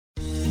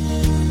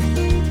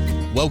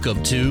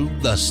Welcome to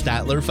the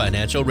Statler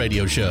Financial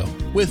Radio Show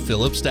with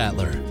Philip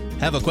Statler.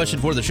 Have a question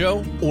for the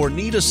show or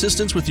need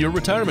assistance with your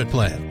retirement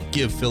plan?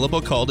 Give Philip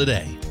a call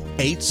today.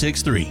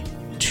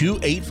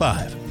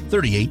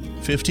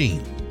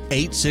 863-285-3815.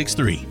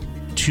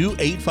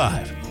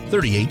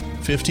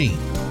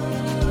 863-285-3815.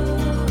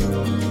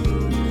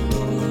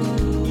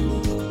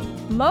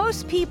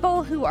 Most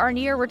people who are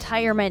near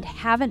retirement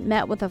haven't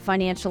met with a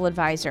financial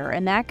advisor,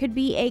 and that could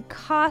be a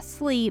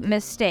costly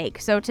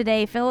mistake. So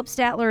today, Philip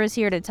Statler is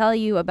here to tell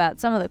you about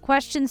some of the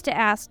questions to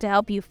ask to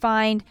help you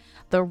find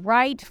the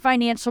right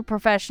financial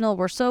professional.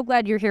 We're so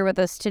glad you're here with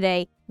us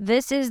today.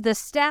 This is the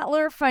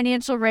Statler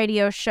Financial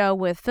Radio Show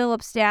with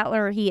Philip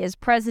Statler. He is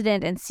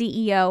president and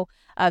CEO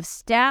of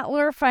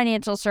Statler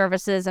Financial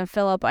Services. And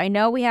Philip, I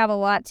know we have a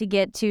lot to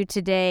get to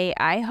today.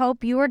 I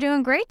hope you are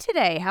doing great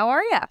today. How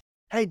are you?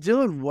 Hey,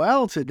 doing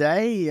well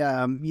today.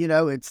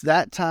 It's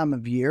that time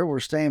of year.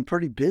 We're staying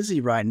pretty busy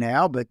right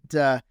now, but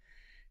hey,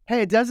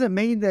 it doesn't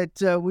mean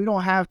that we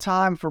don't have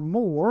time for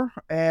more.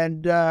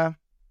 And I'm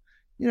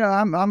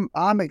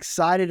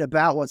excited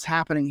about what's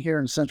happening here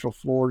in Central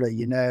Florida.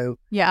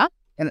 Yeah.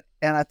 And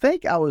I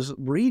think I was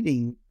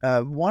reading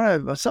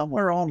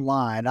somewhere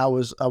online. I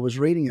was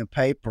reading a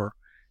paper,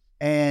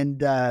 and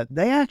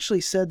they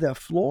actually said that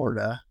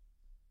Florida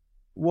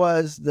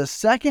was the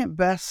second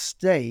best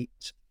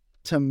state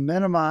to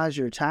minimize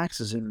your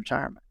taxes in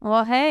retirement.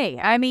 Well, hey,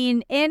 I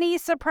mean, any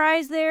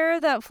surprise there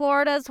that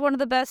Florida is one of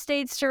the best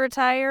states to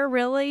retire,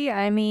 really?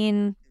 I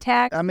mean,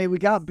 we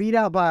got beat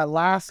out by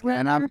Alaska,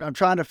 and I'm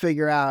trying to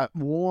figure out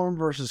warm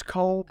versus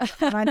cold.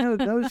 And I know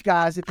those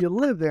guys, if you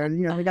live there,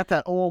 they got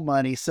that oil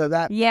money, so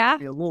that might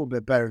be a little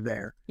bit better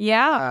there.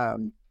 Yeah.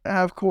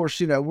 Of course,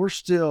 we're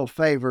still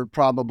favored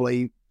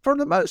probably, for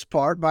the most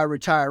part, by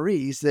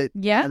retirees that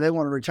they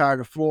want to retire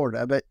to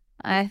Florida, but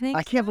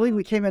I can't believe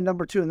we came in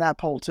number 2 in that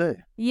poll, too.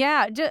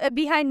 Yeah,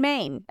 behind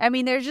Maine. I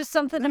mean, there's just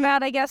something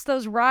about, I guess,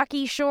 those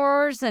rocky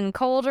shores and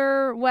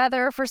colder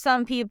weather for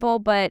some people.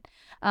 But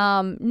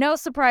no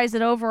surprise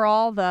that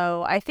overall,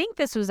 though, I think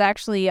this was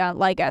actually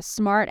like a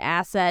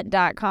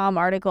smartasset.com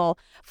article.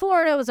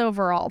 Florida was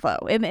overall,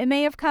 though. It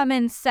may have come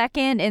in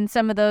second in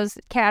some of those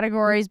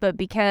categories, but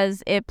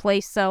because it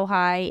placed so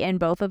high in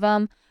both of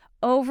them,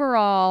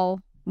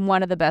 overall,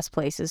 one of the best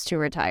places to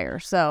retire.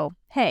 So,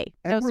 hey,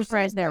 no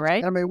surprise there,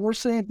 right? I mean, we're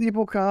seeing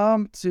people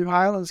come to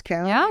Highlands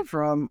County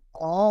from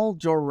all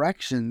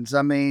directions.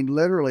 I mean,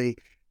 literally,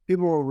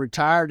 people will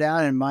retire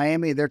down in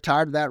Miami. They're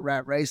tired of that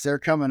rat race. They're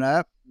coming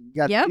up. You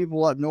got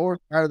people up north,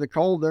 tired of the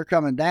cold. They're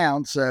coming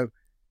down. So,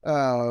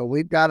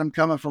 we've got them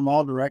coming from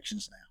all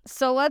directions now.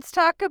 So let's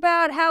talk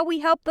about how we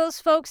help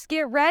those folks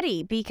get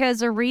ready,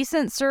 because a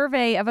recent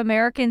survey of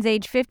Americans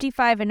age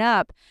 55 and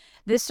up,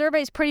 this survey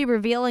is pretty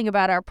revealing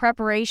about our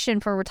preparation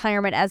for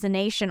retirement as a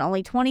nation.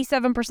 Only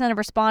 27% of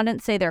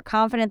respondents say they're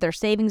confident their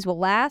savings will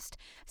last.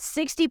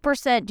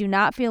 60% do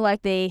not feel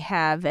like they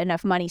have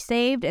enough money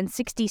saved. And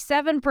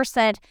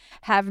 67%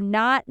 have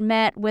not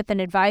met with an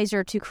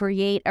advisor to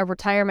create a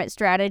retirement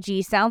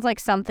strategy. Sounds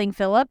like something,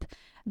 Philip,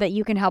 that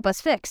you can help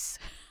us fix.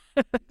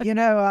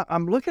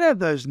 I'm looking at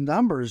those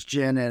numbers,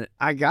 Jen, and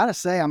I got to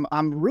say,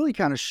 I'm really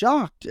kind of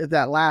shocked at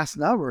that last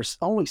number.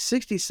 Only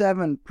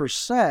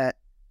 67%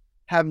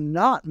 have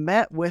not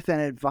met with an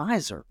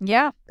advisor.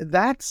 Yeah.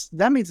 That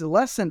means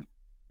less than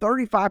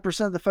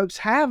 35% of the folks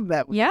have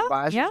met with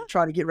advisors to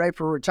try to get ready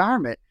for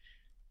retirement.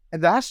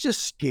 And that's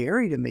just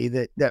scary to me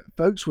that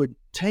folks would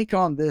take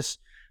on this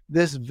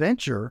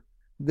venture,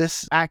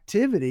 this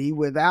activity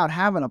without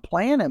having a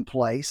plan in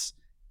place.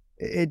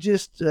 It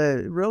just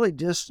really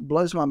just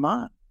blows my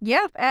mind.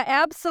 Yeah,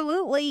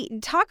 absolutely.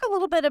 Talk a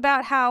little bit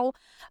about how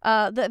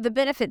the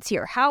benefits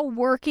here, how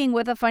working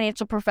with a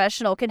financial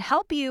professional can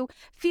help you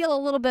feel a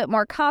little bit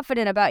more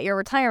confident about your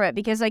retirement.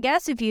 Because I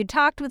guess if you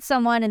talked with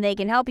someone and they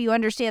can help you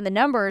understand the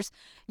numbers,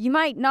 you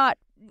might not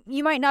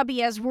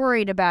be as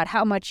worried about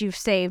how much you've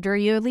saved, or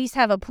you at least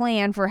have a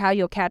plan for how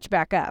you'll catch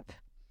back up.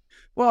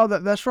 Well,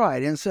 that's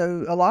right. And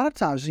so a lot of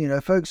times,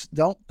 folks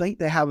don't think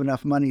they have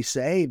enough money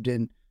saved,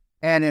 and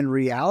in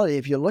reality,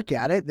 if you look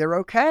at it, they're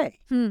okay.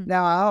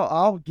 Now,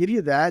 I'll give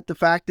you that. The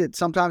fact that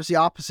sometimes the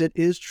opposite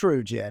is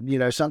true,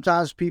 Jen.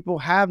 Sometimes people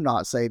have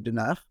not saved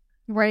enough.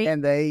 Right.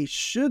 And they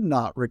should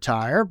not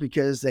retire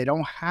because they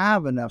don't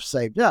have enough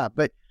saved up.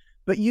 But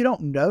you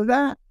don't know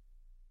that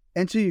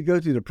until you go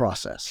through the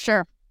process.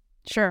 Sure.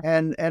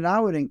 And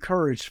I would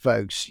encourage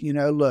folks,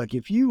 look,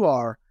 if you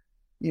are,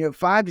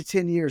 5 to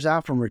 10 years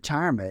out from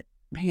retirement,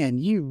 man,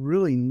 you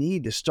really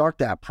need to start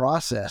that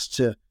process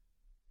to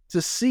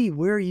see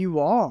where you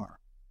are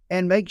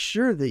and make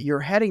sure that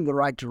you're heading the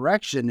right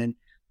direction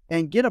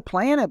and get a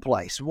plan in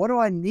place. What do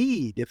I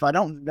need? If I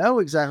don't know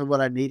exactly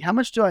what I need, how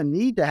much do I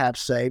need to have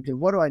saved, and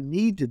what do I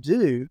need to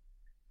do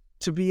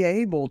to be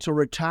able to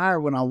retire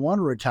when I want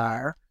to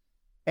retire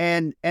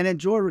and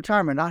enjoy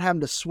retirement, not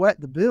having to sweat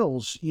the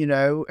bills,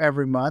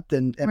 every month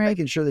and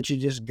making sure that you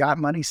just got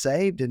money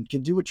saved and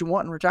can do what you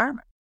want in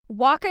retirement.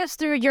 Walk us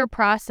through your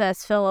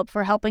process, Philip,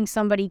 for helping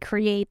somebody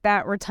create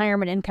that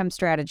retirement income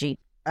strategy.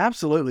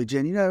 Absolutely,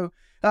 Jen.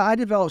 I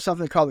developed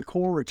something called the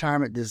Core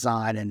Retirement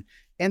Design,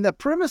 And the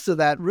premise of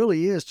that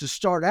really is to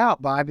start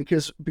out by,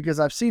 because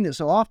I've seen it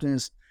so often,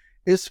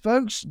 is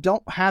folks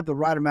don't have the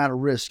right amount of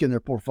risk in their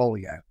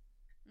portfolio.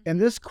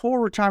 And this core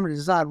retirement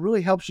design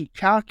really helps you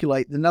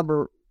calculate the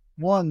number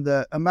one,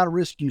 the amount of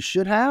risk you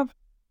should have,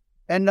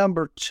 and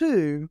number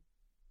two,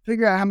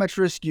 figure out how much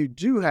risk you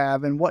do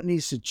have and what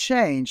needs to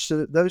change so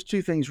that those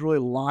two things really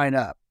line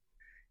up.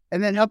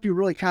 And then help you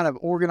really kind of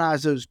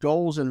organize those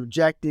goals and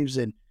objectives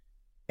and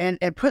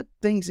put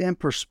things in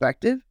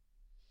perspective.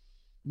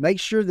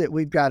 Make sure that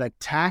we've got a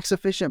tax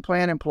efficient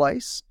plan in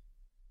place.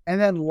 And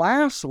then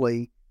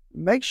lastly,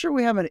 make sure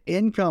we have an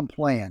income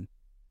plan.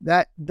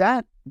 That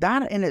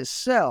in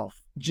itself,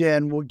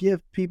 Jen, will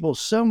give people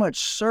so much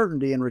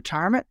certainty in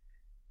retirement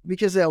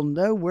because they'll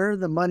know where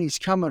the money's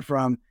coming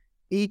from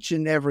each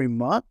and every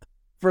month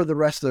for the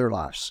rest of their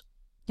lives.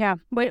 Yeah,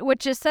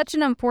 which is such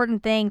an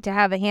important thing to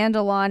have a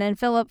handle on. And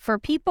Philip, for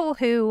people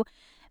who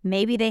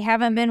maybe they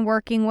haven't been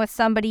working with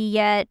somebody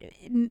yet,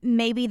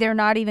 maybe they're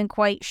not even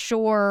quite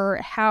sure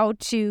how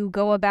to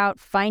go about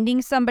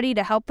finding somebody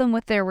to help them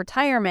with their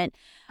retirement,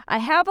 I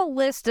have a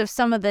list of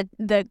some of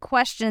the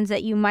questions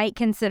that you might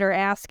consider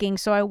asking.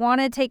 So I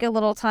want to take a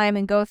little time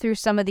and go through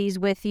some of these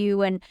with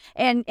you and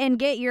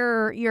get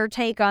your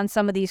take on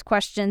some of these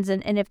questions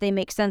and if they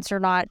make sense or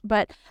not.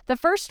 But the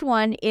first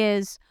one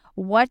is,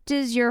 what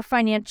does your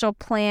financial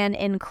plan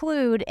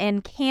include,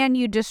 and can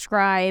you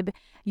describe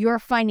your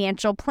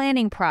financial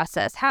planning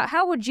process?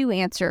 How would you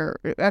answer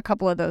a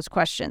couple of those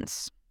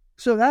questions?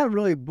 So that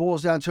really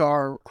boils down to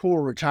our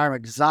core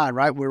retirement design,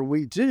 right? Where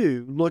we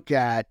do look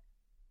at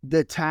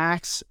the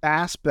tax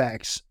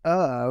aspects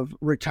of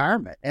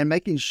retirement and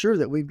making sure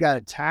that we've got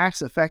a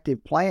tax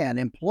effective plan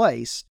in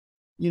place,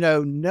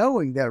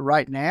 knowing that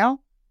right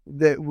now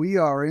that we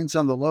are in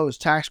some of the lowest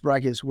tax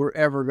brackets we're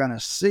ever going to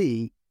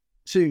see.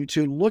 To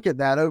look at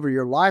that over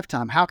your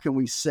lifetime, how can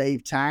we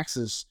save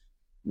taxes,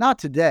 not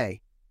today,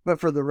 but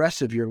for the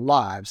rest of your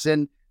lives?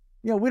 And,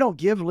 we don't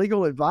give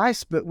legal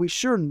advice, but we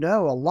sure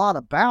know a lot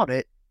about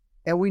it.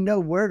 And we know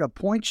where to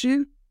point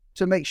you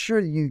to make sure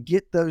you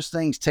get those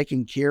things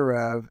taken care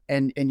of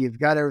and you've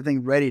got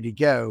everything ready to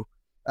go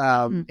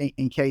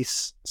in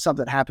case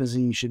something happens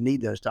and you should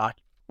need those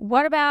documents.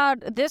 What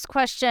about this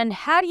question?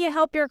 How do you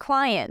help your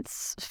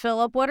clients,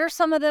 Philip? What are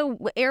some of the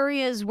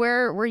areas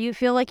where you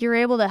feel like you're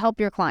able to help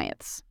your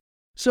clients?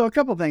 So a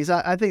couple of things.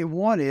 I think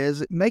one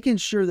is making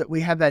sure that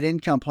we have that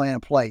income plan in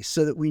place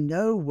so that we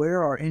know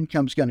where our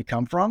income's going to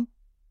come from.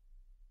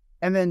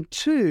 And then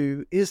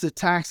two is the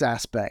tax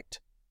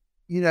aspect.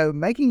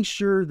 Making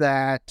sure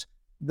that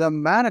the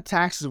amount of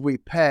taxes we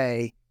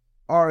pay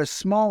are as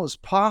small as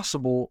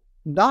possible,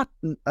 not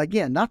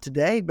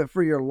today, but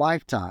for your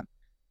lifetime.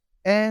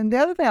 And the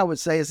other thing I would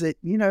say is that,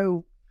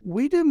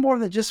 we do more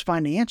than just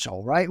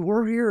financial, right?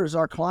 We're here as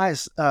our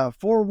clients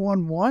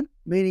 411,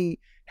 meaning,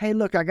 hey,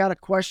 look, I got a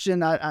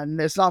question.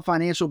 It's not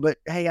financial, but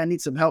hey, I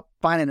need some help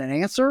finding an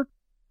answer.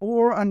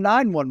 Or a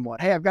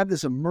 911. Hey, I've got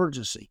this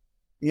emergency.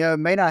 It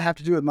may not have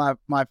to do with my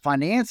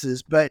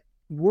finances, but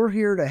we're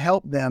here to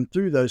help them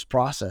through those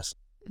processes.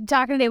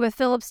 Talking today with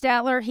Philip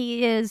Statler.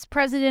 He is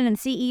president and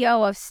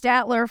CEO of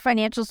Statler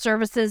Financial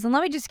Services. And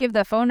let me just give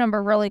the phone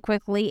number really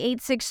quickly,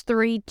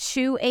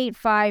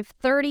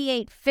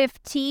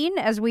 863-285-3815,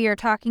 as we are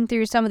talking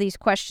through some of these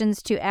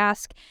questions to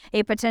ask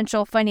a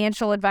potential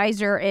financial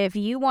advisor. If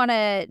you want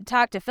to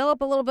talk to Philip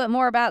a little bit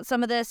more about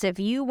some of this, if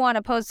you want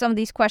to pose some of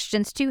these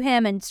questions to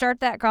him and start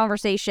that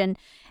conversation,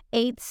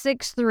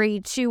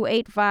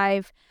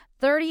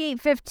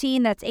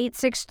 863-285-3815. That's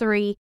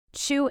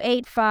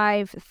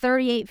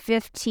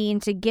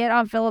 863-285-3815 to get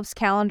on Philip's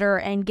calendar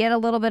and get a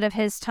little bit of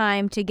his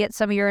time to get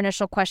some of your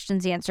initial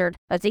questions answered.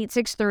 That's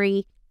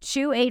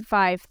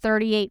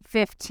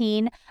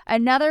 863-285-3815.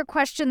 Another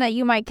question that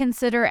you might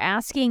consider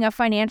asking a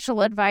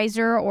financial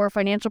advisor or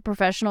financial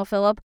professional,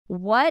 Philip,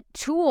 what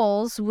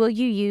tools will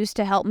you use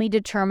to help me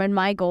determine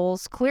my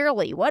goals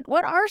clearly? What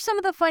are some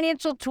of the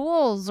financial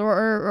tools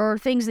or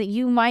things that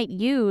you might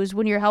use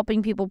when you're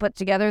helping people put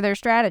together their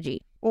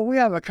strategy? Well, we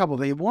have a couple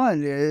of things.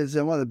 One is,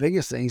 and one of the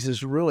biggest things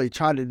is really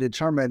trying to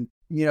determine,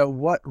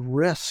 what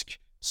risk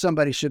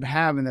somebody should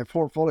have in their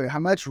portfolio, how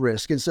much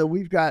risk. And so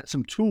we've got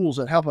some tools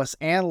that help us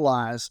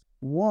analyze,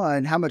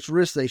 one, how much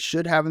risk they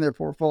should have in their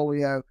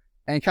portfolio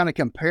and kind of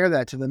compare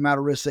that to the amount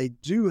of risk they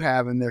do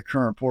have in their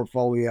current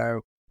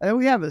portfolio. And then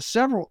we have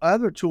several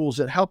other tools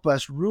that help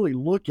us really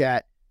look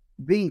at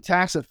being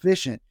tax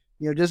efficient.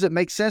 Does it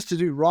make sense to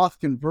do Roth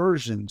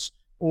conversions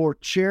or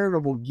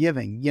charitable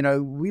giving?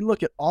 We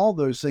look at all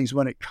those things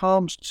when it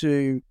comes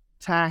to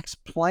tax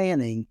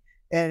planning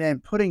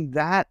and putting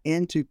that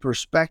into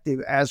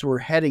perspective as we're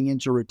heading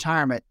into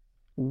retirement.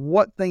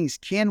 What things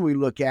can we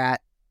look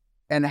at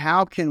and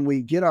how can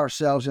we get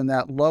ourselves in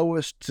that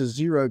lowest to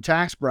zero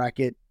tax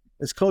bracket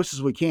as close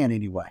as we can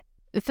anyway?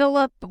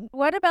 Philip,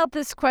 what about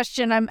this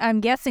question? I'm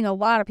guessing a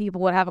lot of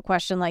people would have a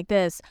question like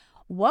this.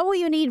 What will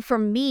you need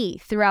from me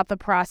throughout the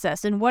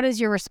process, and what is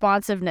your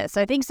responsiveness?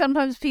 I think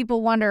sometimes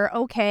people wonder,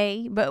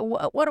 okay, but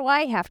what do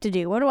I have to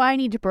do? What do I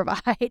need to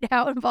provide?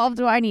 How involved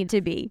do I need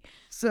to be?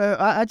 So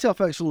I tell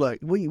folks, look,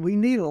 we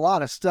need a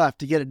lot of stuff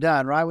to get it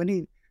done, right? We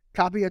need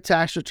copy of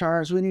tax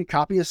returns. We need a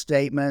copy of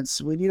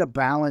statements. We need a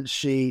balance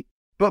sheet.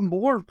 But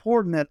more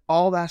important than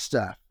all that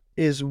stuff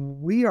is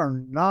we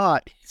are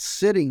not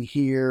sitting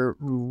here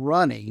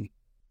running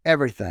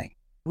everything.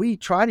 We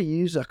try to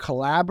use a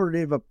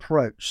collaborative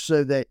approach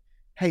so that,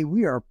 hey,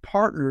 we are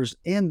partners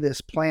in this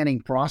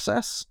planning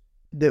process,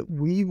 that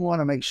we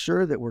want to make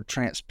sure that we're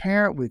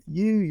transparent with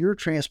you. You're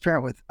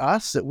transparent with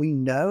us, that we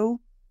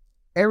know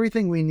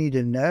everything we need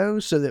to know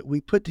so that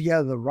we put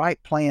together the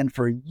right plan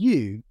for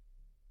you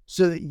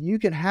so that you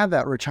can have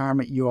that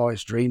retirement you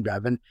always dreamed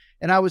of. And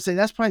I would say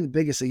that's probably the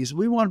biggest thing is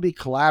we want to be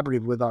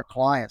collaborative with our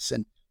clients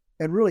and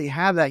really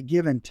have that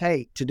give and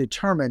take to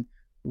determine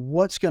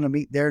what's going to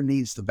meet their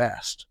needs the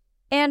best.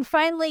 And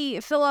finally,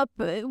 Philip,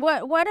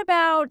 what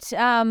about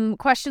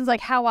questions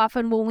like how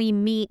often will we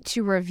meet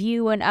to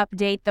review and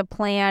update the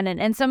plan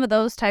and some of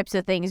those types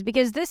of things?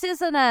 Because this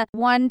isn't a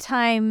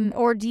one-time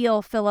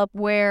ordeal, Philip,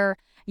 where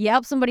you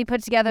help somebody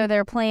put together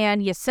their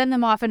plan, you send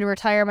them off into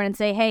retirement and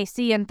say, hey,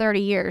 see you in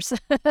 30 years.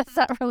 That's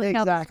not really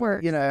how this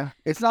works.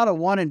 It's not a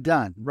one and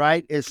done,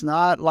 right? It's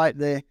not like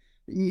the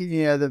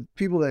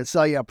people that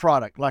sell you a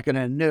product like an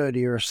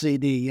annuity or a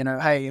CD,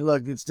 hey,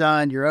 look, it's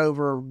done, you're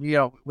over, we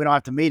don't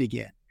have to meet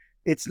again.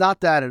 It's not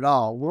that at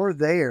all. We're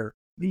there.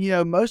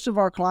 Most of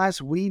our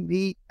clients, we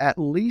meet at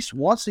least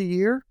once a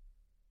year,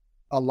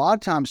 a lot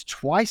of times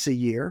twice a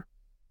year.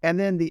 And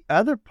then the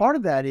other part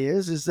of that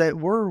is that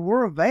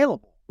we're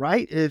available,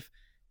 right? If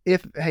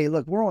hey,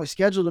 look, we're only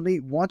scheduled to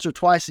meet once or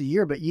twice a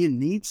year, but you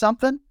need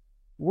something,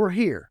 we're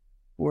here.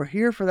 We're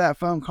here for that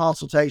phone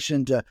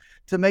consultation to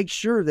make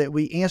sure that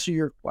we answer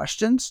your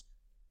questions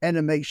and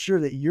to make sure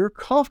that you're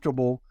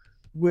comfortable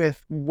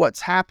with what's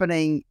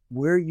happening,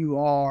 where you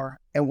are,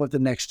 and what the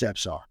next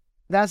steps are.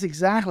 That's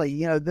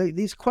exactly,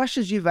 these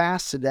questions you've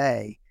asked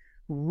today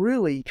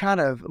really kind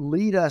of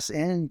lead us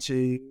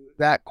into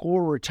that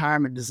core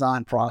retirement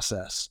design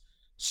process.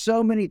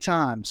 So many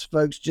times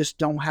folks just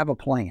don't have a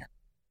plan.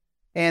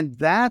 And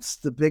that's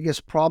the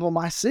biggest problem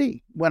I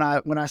see when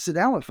I sit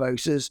down with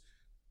folks is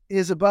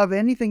above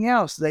anything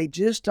else, they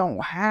just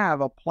don't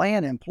have a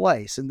plan in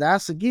place. And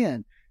that's,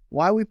 again,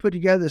 why we put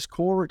together this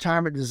core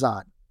retirement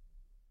design.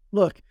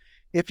 Look,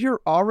 if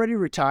you're already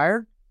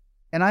retired,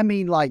 and I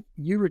mean like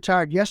you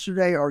retired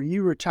yesterday or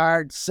you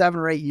retired 7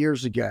 or 8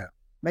 years ago,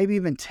 maybe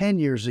even 10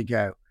 years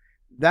ago,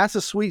 that's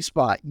a sweet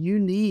spot. You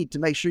need to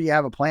make sure you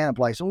have a plan in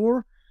place.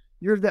 Or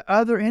you're the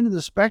other end of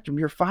the spectrum.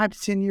 You're 5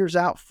 to 10 years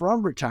out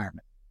from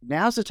retirement.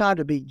 Now's the time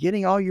to be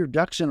getting all your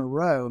ducks in a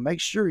row and make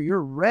sure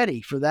you're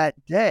ready for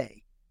that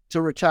day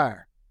to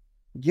retire.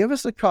 Give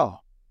us a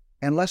call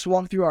and let's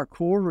walk through our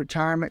core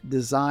retirement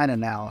design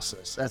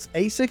analysis. That's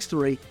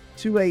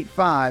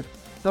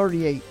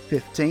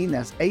 863-285-3815.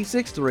 That's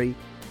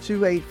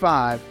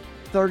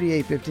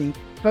 863-285-3815.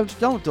 Folks,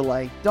 don't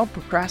delay. Don't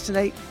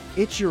procrastinate.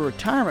 It's your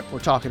retirement we're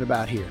talking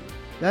about here.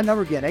 That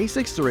number again,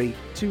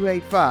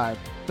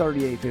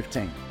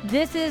 863-285-3815.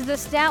 This is the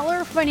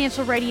Statler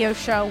Financial Radio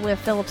Show with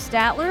Philip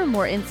Statler.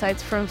 More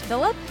insights from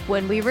Philip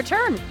when we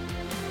return.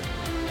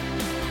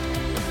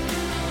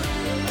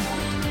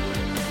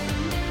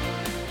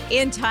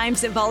 In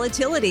times of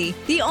volatility,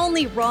 the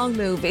only wrong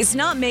move is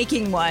not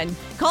making one.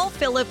 Call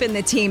Philip and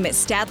the team at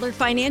Statler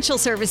Financial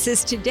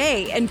Services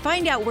today and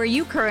find out where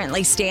you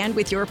currently stand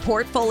with your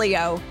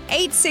portfolio.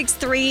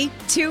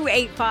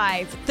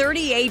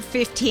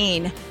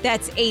 863-285-3815.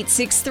 That's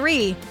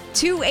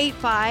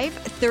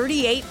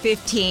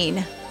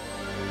 863-285-3815.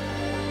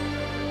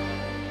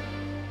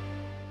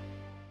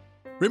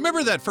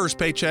 Remember that first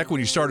paycheck when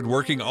you started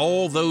working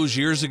all those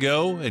years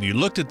ago and you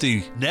looked at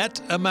the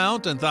net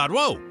amount and thought,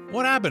 whoa,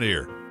 what happened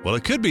here? Well,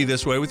 it could be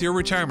this way with your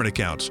retirement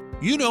accounts.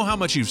 You know how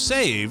much you've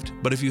saved,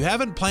 but if you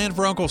haven't planned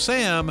for Uncle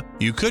Sam,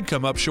 you could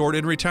come up short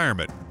in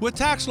retirement. With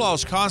tax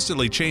laws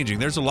constantly changing,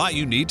 there's a lot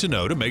you need to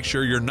know to make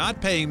sure you're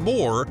not paying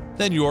more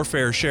than your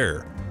fair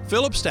share.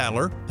 Philip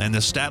Statler and the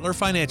Statler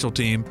Financial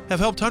Team have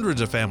helped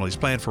hundreds of families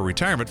plan for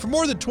retirement for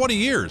more than 20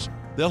 years.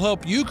 They'll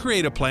help you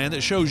create a plan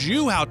that shows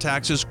you how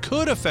taxes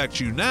could affect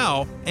you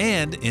now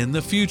and in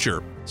the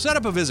future. Set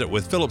up a visit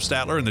with Philip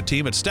Statler and the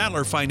team at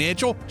Statler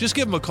Financial. Just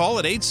give them a call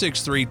at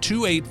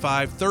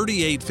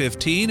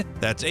 863-285-3815.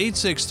 That's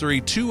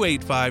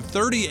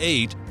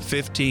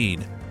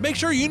 863-285-3815. Make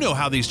sure you know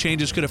how these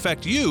changes could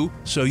affect you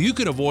so you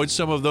can avoid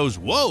some of those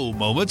whoa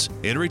moments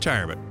in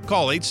retirement.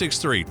 Call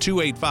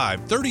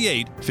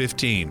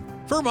 863-285-3815.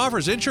 Firm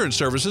offers insurance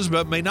services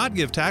but may not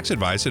give tax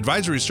advice.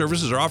 Advisory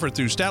services are offered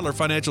through Statler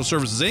Financial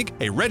Services, Inc.,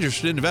 a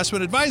registered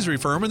investment advisory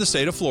firm in the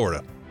state of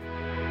Florida.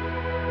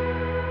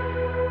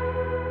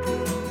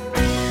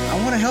 I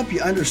want to help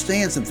you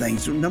understand some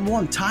things. Number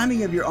one,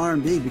 timing of your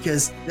R&D,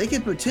 because they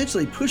could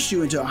potentially push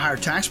you into a higher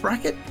tax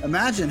bracket.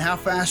 Imagine how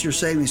fast your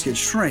savings could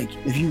shrink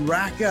if you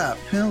rack up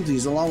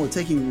penalties along with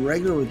taking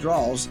regular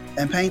withdrawals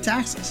and paying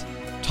taxes.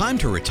 Time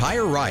to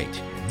retire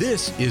right.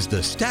 This is the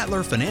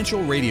Statler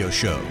Financial Radio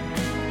Show.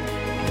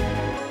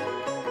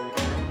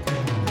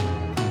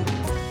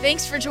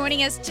 Thanks for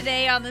joining us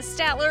today on the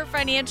Statler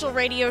Financial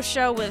Radio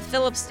Show with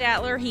Philip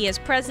Statler. He is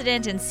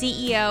president and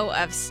CEO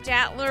of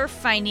Statler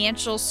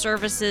Financial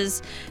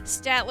Services.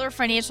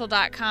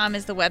 StatlerFinancial.com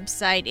is the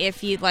website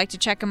if you'd like to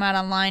check him out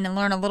online and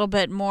learn a little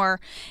bit more.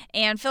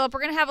 And Philip,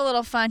 we're going to have a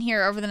little fun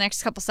here over the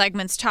next couple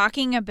segments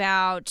talking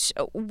about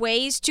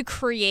ways to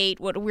create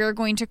what we're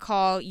going to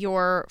call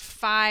your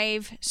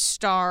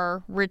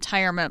 5-star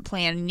retirement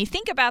plan. And you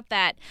think about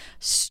that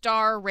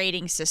star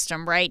rating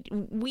system, right?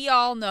 We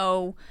all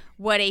know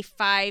what a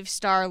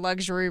 5-star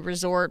luxury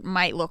resort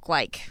might look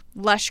like.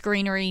 Lush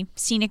greenery,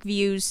 scenic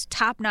views,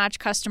 top-notch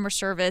customer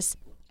service,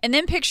 and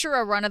then picture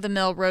a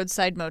run-of-the-mill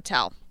roadside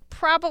motel.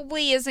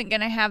 Probably isn't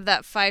going to have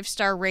that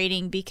 5-star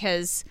rating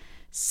because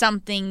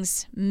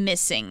something's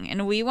missing.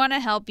 And we want to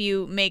help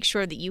you make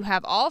sure that you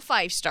have all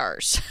 5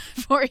 stars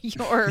for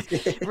your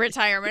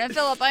retirement. And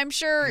Philip, I'm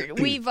sure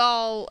we've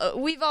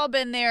all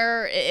been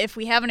there. If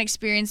we haven't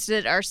experienced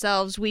it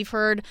ourselves, we've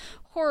heard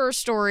horror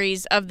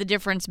stories of the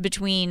difference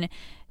between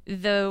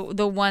the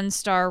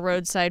 1-star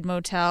roadside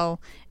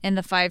motel and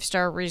the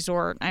 5-star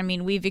resort. I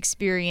mean, we've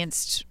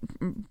experienced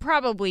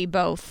probably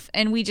both,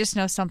 and we just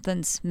know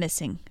something's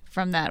missing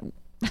from that.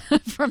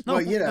 From the, the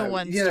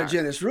 1-star.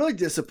 Jen, it's really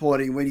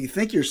disappointing when you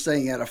think you're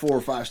staying at a 4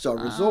 or 5-star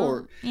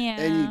resort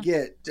and you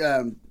get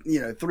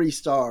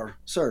 3-star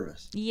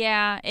service.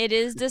 Yeah, it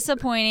is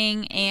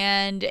disappointing,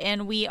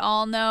 and we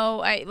all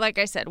know. Like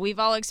I said, we've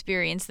all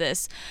experienced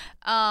this.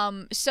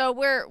 So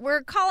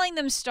we're calling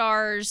them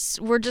stars.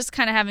 We're just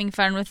kind of having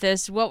fun with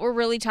this. What we're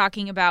really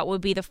talking about would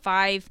be the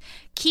 5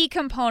 key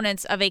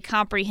components of a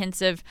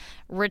comprehensive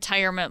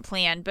retirement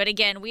plan. But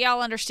again, we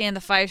all understand the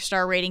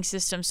 5-star rating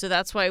system, so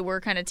that's why we're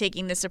kind of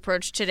taking this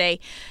approach today.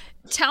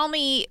 Tell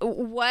me,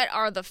 what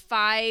are the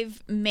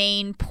 5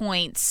 main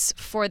points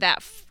for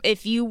that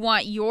if you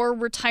want your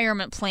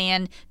retirement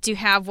plan to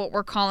have what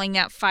we're calling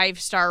that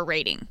 5-star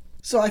rating?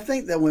 So I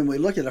think that when we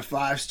look at a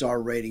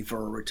 5-star rating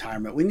for a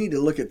retirement, we need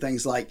to look at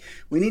things like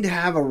we need to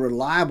have a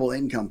reliable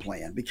income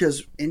plan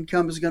because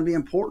income is going to be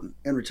important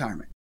in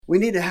retirement. We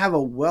need to have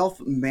a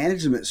wealth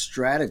management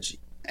strategy,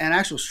 an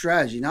actual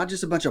strategy, not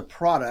just a bunch of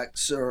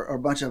products or a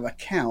bunch of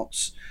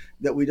accounts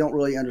that we don't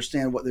really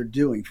understand what they're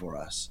doing for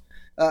us.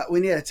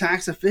 We need a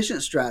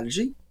tax-efficient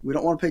strategy. We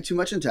don't want to pay too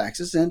much in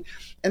taxes. And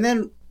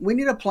then we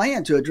need a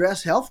plan to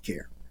address health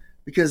care,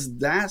 because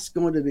that's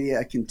going to be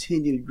a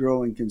continued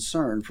growing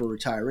concern for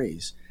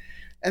retirees.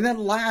 And then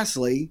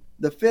lastly,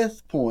 the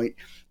 5th point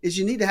is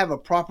you need to have a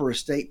proper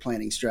estate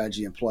planning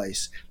strategy in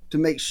place to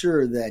make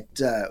sure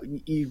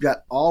that you've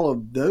got all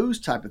of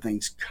those type of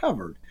things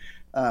covered.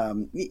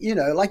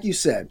 Like you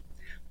said,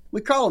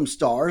 we call them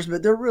stars,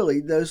 but they're really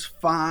those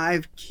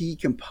 5 key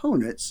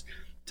components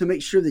to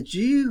make sure that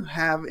you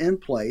have in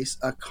place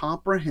a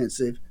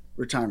comprehensive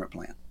retirement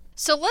plan.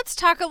 So let's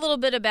talk a little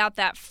bit about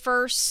that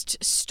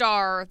first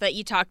star that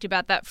you talked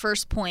about, that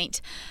first point,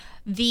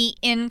 the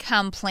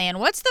income plan.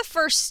 What's the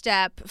first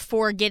step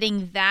for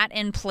getting that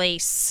in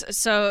place?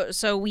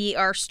 So we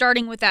are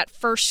starting with that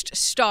first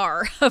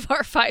star of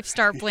our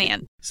 5-star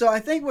plan. So I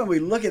think when we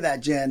look at that,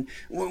 Jen,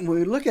 when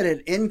we look at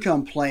an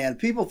income plan,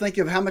 people think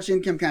of how much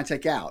income can I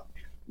take out?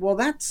 Well,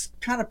 that's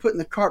kind of putting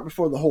the cart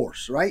before the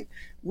horse, right?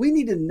 We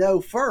need to know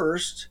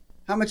first,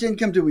 how much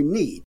income do we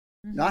need?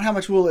 Not how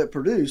much will it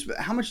produce, but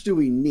how much do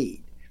we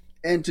need?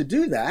 And to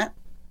do that,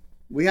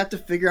 we have to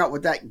figure out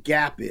what that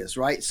gap is,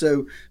 right?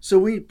 So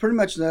we pretty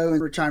much know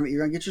in retirement,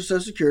 you're going to get your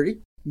Social Security.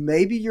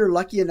 Maybe you're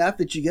lucky enough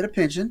that you get a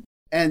pension.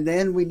 And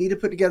then we need to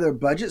put together a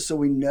budget so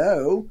we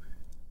know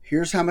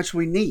here's how much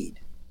we need.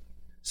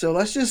 So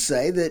let's just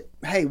say that,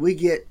 hey, we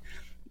get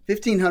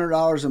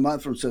 $1,500 a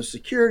month from Social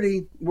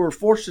Security. We're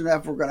fortunate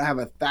enough we're going to have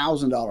a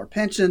 $1,000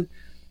 pension.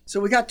 So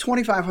we got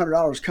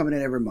 $2,500 coming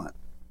in every month.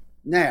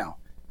 Now,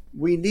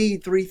 we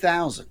need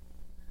 $3,000.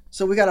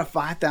 So we got a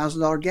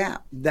 $5,000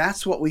 gap.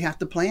 That's what we have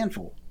to plan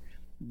for.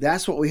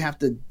 That's what we have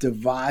to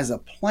devise a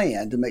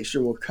plan to make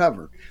sure we're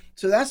covered.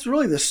 So that's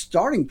really the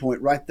starting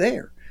point right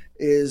there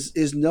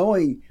is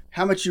knowing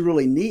how much you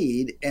really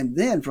need. And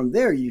then from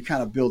there, you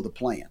kind of build the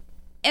plan.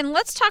 And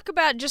let's talk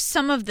about just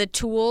some of the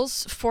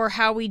tools for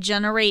how we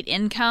generate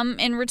income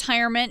in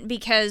retirement,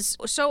 because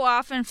so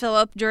often,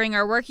 Philip, during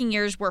our working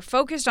years, we're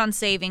focused on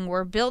saving,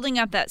 we're building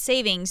up that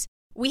savings.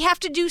 We have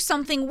to do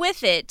something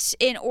with it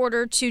in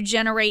order to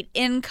generate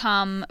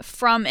income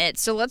from it.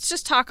 So let's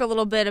just talk a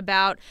little bit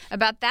about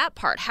that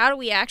part. How do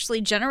we actually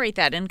generate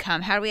that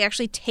income? How do we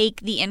actually take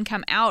the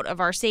income out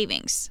of our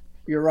savings?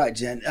 You're right,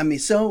 Jen. I mean,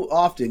 so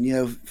often,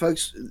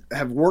 folks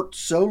have worked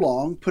so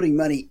long putting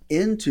money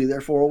into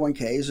their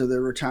 401ks or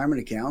their retirement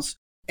accounts,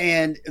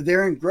 and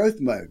they're in growth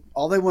mode.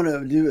 All they want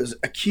to do is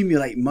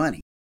accumulate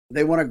money.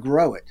 They want to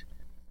grow it.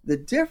 The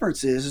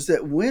difference is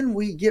that when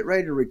we get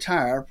ready to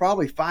retire,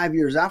 probably 5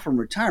 years out from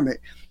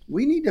retirement,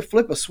 we need to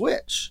flip a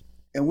switch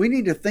and we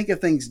need to think of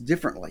things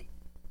differently.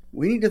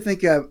 We need to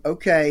think of,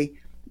 okay,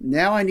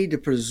 now I need to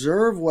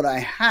preserve what I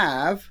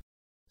have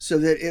so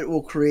that it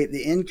will create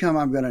the income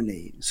I'm going to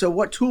need. So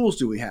what tools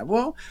do we have?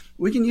 Well,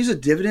 we can use a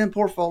dividend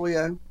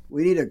portfolio.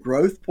 We need a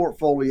growth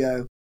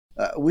portfolio.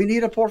 We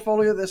need a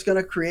portfolio that's going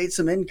to create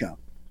some income.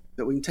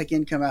 that we can take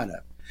income out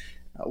of.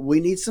 We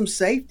need some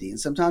safety. And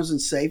sometimes in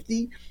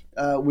safety,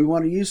 we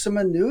want to use some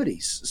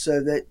annuities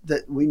so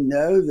that we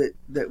know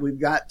that we've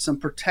got some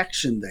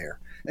protection there.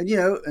 And,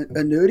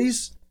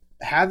 annuities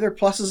have their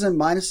pluses and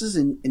minuses,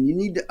 and you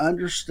need to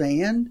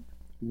understand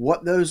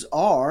what those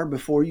are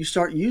before you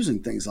start using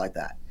things like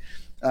that.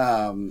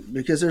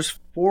 Because there's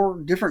 4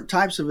 different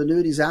types of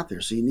annuities out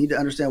there. So you need to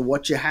understand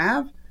what you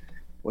have,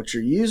 what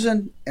you're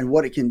using, and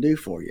what it can do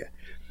for you.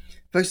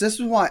 Folks, this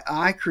is why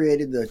I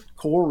created the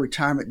Core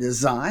Retirement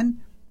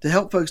Design, to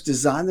help folks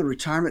design the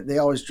retirement they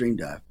always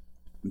dreamed of.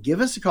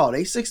 Give us a call at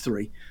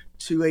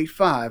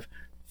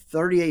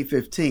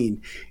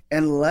 863-285-3815,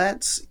 and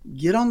let's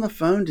get on the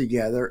phone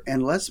together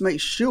and let's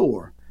make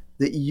sure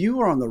that you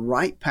are on the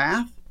right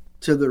path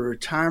to the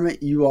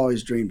retirement you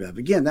always dreamed of.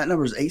 Again, that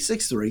number is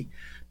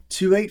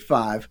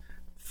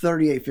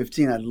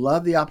 863-285-3815. I'd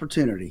love the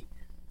opportunity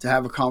to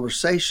have a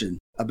conversation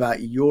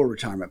about your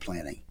retirement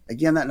planning.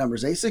 Again, that number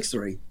is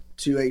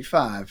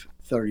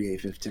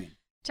 863-285-3815.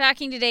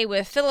 Talking today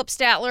with Philip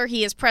Statler.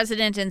 He is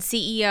president and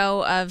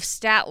CEO of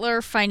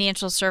Statler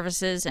Financial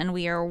Services, and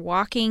we are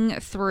walking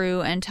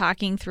through and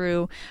talking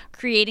through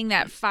creating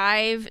that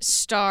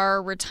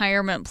 5-star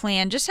retirement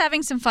plan, just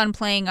having some fun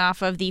playing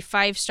off of the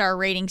 5-star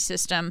rating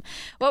system.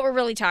 What we're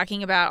really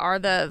talking about are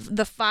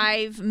the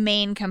 5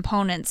 main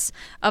components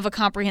of a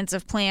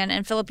comprehensive plan.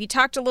 And Philip, you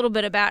talked a little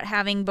bit about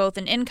having both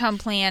an income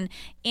plan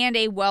and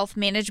a wealth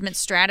management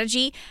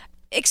strategy.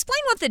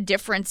 Explain what the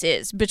difference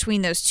is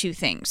between those two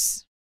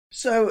things.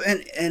 So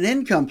an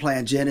income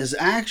plan, Jen, is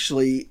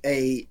actually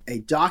a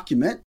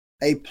document,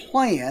 a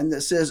plan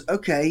that says,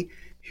 okay,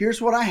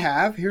 here's what I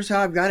have. Here's how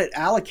I've got it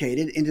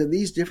allocated into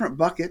these different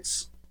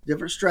buckets,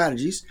 different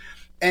strategies.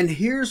 And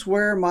here's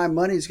where my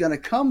money is going to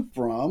come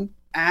from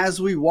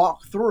as we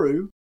walk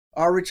through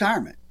our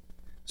retirement.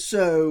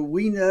 So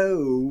we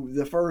know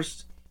the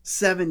first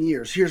 7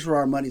 years, here's where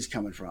our money's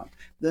coming from.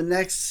 The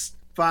next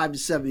 5 to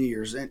 7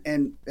 years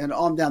and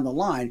on down the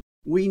line,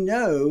 we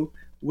know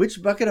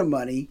which bucket of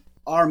money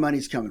our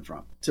money's coming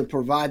from to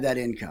provide that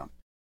income.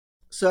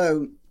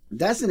 So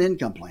that's an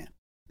income plan.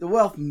 The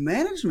wealth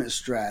management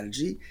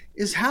strategy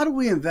is, how do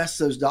we invest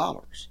those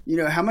dollars?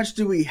 How much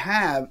do we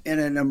have in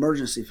an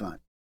emergency fund?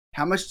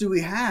 How much do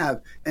we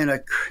have in a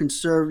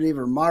conservative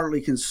or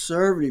moderately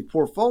conservative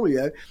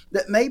portfolio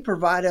that may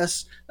provide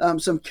us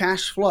some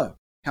cash flow?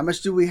 How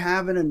much do we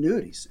have in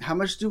annuities? How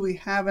much do we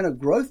have in a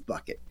growth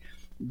bucket?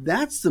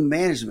 That's the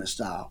management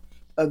style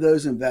of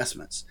those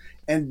investments.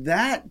 And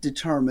that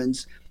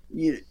determines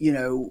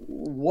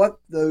what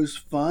those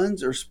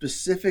funds are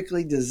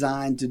specifically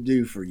designed to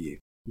do for you.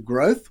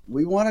 Growth,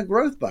 we want a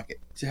growth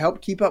bucket to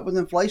help keep up with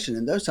inflation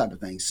and those type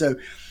of things. So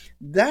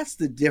that's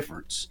the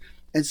difference.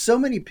 And so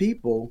many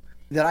people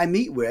that I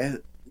meet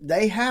with,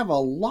 they have a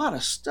lot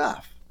of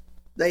stuff.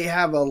 They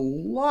have a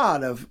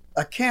lot of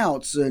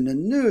accounts and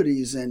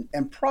annuities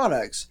and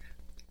products.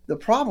 The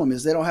problem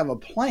is they don't have a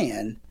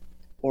plan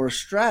or a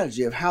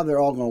strategy of how they're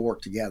all going to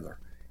work together.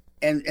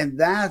 And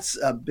that's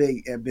a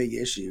big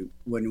issue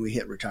when we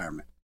hit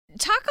retirement.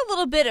 Talk a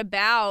little bit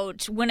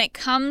about when it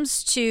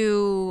comes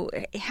to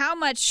how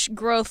much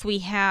growth we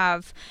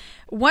have.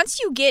 Once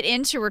you get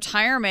into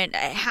retirement,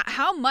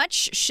 how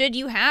much should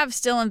you have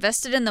still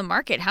invested in the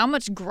market? How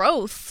much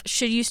growth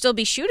should you still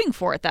be shooting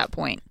for at that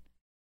point?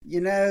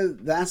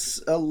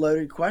 That's a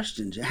loaded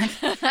question, Jack.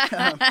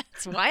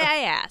 That's why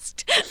I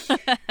asked.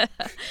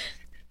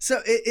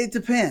 So it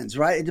depends,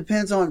 right? It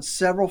depends on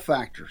several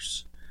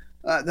factors.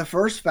 The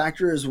first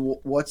factor is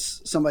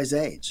what's somebody's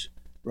age,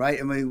 right?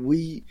 I mean,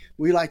 we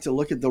like to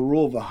look at the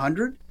rule of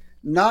 100,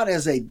 not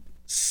as a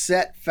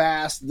set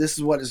fast, this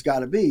is what it's got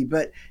to be,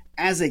 but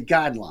as a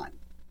guideline.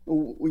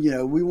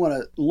 We want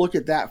to look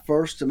at that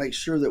first to make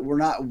sure that we're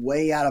not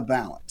way out of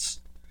balance.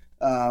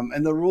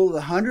 And the rule of the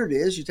 100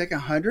 is you take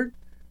 100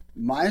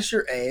 minus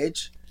your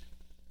age.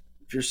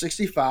 If you're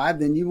 65,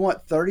 then you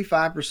want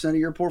 35% of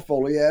your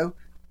portfolio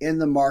in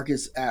the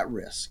markets at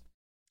risk.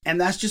 And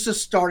that's just a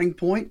starting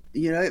point.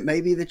 It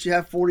may be that you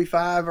have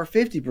 45 or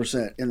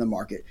 50% in the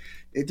market.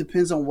 It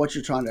depends on what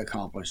you're trying to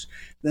accomplish.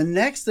 The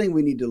next thing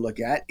we need to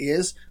look at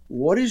is,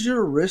 what is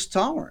your risk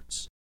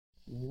tolerance?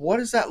 What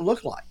does that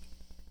look like?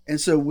 And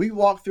so we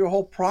walk through a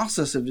whole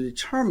process of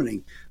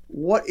determining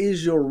what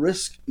is your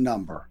risk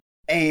number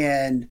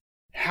and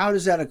how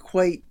does that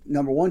equate,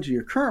 number one, to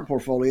your current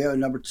portfolio,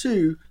 and number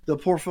two, the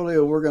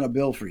portfolio we're going to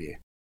build for you.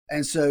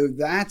 And so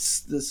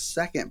that's the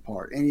second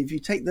part. And if you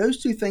take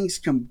those two things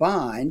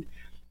combined,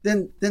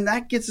 then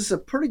that gets us a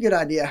pretty good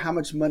idea how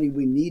much money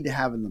we need to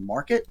have in the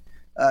market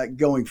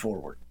going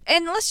forward.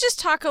 And let's just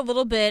talk a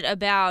little bit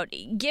about,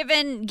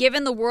 given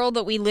the world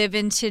that we live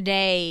in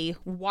today,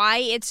 why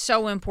it's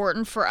so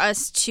important for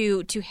us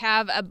to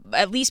have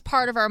at least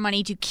part of our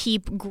money to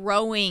keep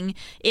growing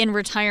in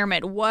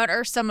retirement. What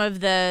are some of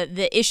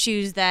the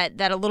issues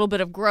that a little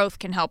bit of growth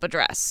can help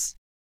address?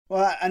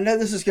 Well, I know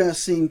this is going to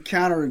seem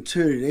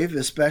counterintuitive,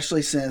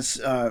 especially since,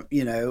 our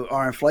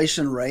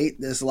inflation rate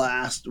this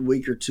last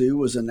week or two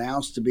was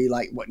announced to be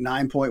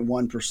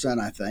 9.1%,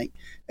 I think.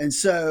 And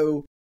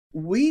so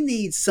we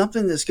need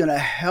something that's going to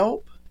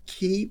help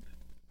keep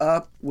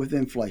up with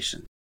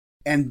inflation.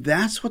 And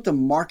that's what the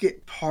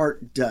market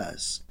part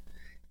does.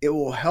 It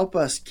will help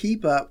us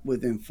keep up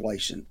with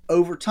inflation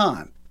over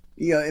time.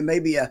 It may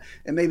be a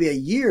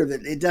year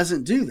that it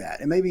doesn't do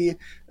that. It may be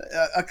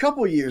a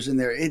couple years in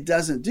there it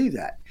doesn't do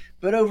that.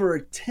 But over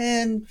a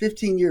 10,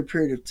 15-year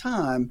period of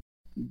time,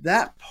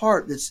 that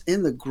part that's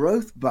in the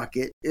growth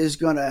bucket is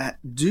going to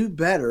do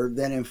better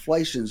than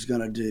inflation is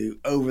going to do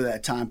over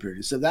that time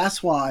period. So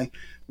that's why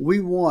we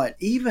want,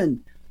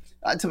 even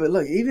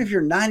if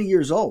you're 90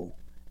 years old,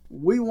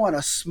 we want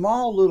a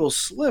small little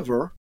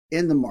sliver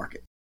in the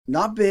market.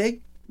 Not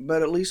big,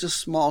 but at least a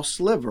small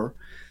sliver,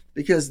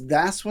 because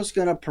that's what's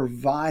going to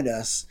provide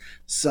us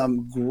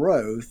some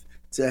growth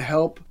to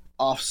help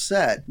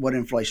offset what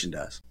inflation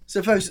does.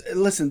 So folks,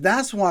 listen,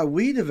 that's why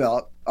we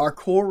developed our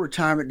core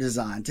retirement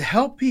design, to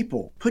help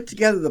people put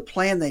together the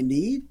plan they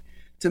need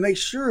to make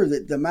sure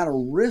that the amount of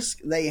risk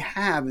they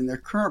have in their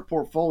current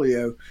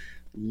portfolio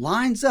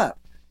lines up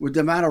with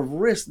the amount of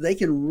risk they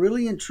can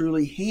really and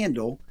truly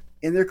handle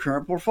in their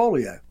current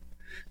portfolio.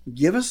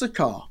 Give us a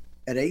call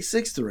at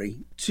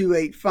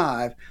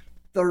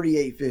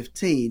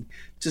 863-285-3815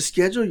 to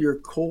schedule your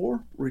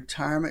core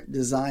retirement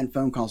design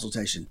phone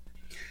consultation.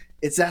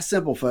 It's that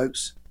simple,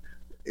 folks.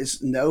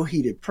 It's no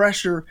heated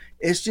pressure.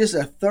 It's just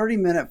a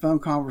 30-minute phone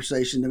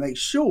conversation to make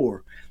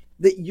sure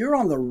that you're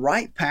on the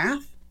right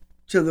path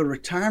to the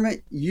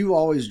retirement you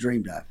always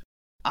dreamed of.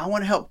 I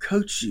want to help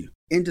coach you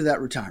into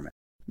that retirement.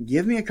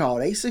 Give me a call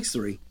at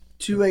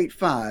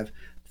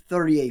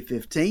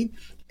 863-285-3815,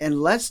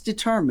 and let's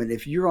determine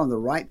if you're on the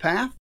right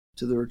path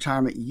to the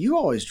retirement you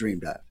always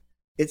dreamed of.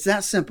 It's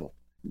that simple.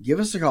 Give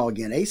us a call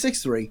again,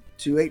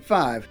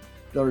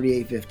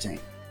 863-285-3815.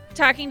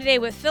 Talking today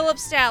with Philip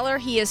Statler.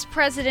 He is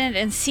president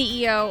and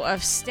CEO of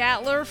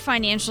Statler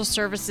Financial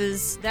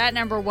Services. That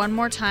number one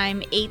more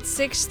time,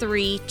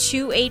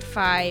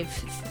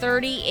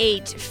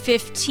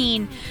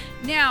 863-285-3815.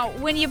 Now,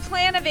 when you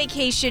plan a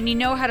vacation, you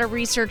know how to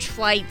research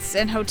flights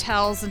and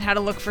hotels and how to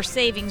look for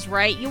savings,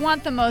 right? You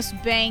want the most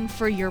bang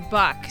for your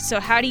buck. So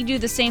how do you do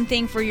the same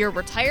thing for your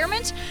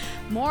retirement?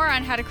 More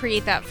on how to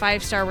create that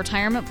 5-star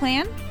retirement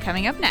plan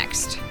coming up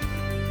next.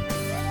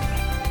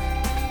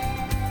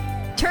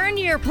 Turn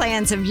your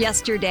plans of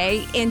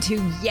yesterday into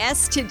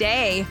yes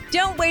today.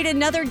 Don't wait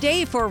another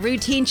day for a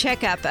routine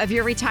checkup of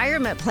your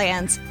retirement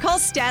plans. Call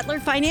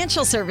Statler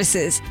Financial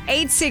Services,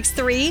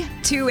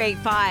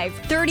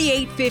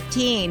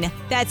 863-285-3815.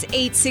 That's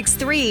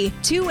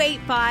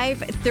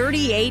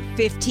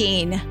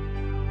 863-285-3815.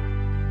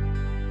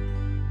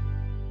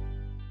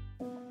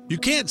 You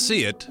can't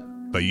see it,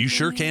 but you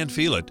sure can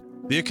feel it.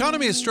 The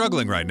economy is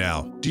struggling right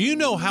now. Do you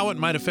know how it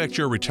might affect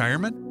your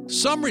retirement?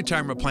 Some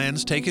retirement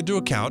plans take into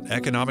account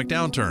economic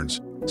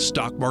downturns,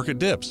 stock market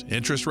dips,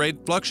 interest rate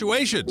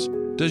fluctuations.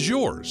 Does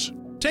yours?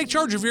 Take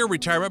charge of your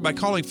retirement by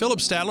calling Philip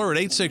Statler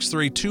at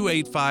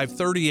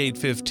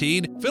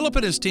 863-285-3815. Philip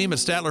and his team at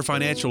Statler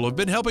Financial have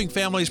been helping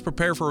families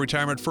prepare for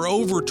retirement for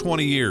over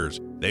 20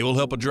 years. They will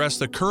help address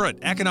the current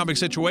economic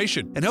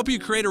situation and help you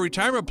create a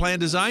retirement plan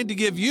designed to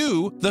give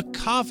you the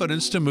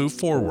confidence to move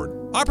forward.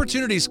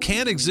 Opportunities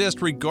can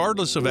exist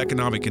regardless of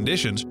economic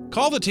conditions.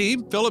 Call the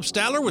team, Philip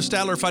Statler with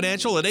Statler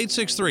Financial at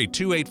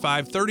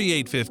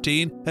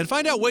 863-285-3815 and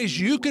find out ways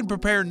you can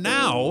prepare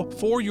now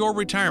for your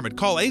retirement.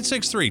 Call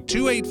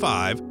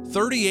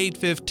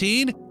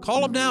 863-285-3815.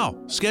 Call them now.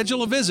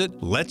 Schedule a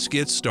visit. Let's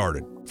get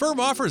started.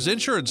 Firm offers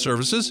insurance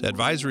services.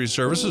 Advisory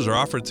services are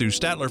offered through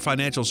Statler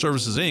Financial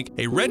Services, Inc.,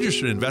 a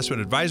registered investment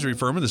advisory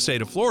firm in the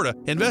state of Florida.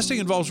 Investing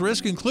involves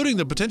risk, including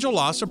the potential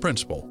loss of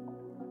principal.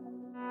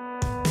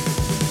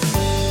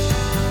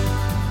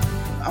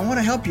 I want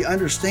to help you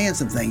understand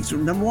some things.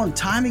 Number one,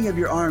 timing of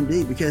your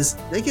RMD, because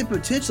they could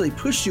potentially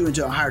push you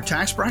into a higher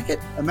tax bracket.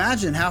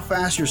 Imagine how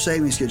fast your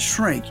savings could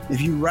shrink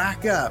if you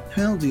rack up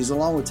penalties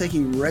along with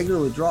taking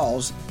regular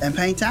withdrawals and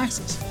paying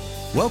taxes.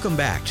 Welcome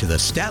back to the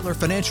Statler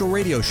Financial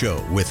Radio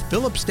Show with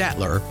Philip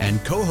Statler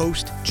and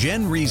co-host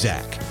Jen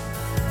Rezac.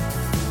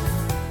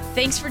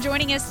 Thanks for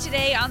joining us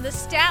today on the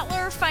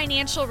Statler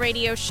Financial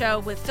Radio Show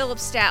with Philip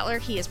Statler.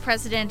 He is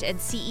president and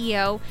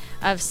CEO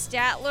of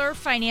Statler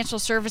Financial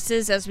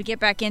Services. As we get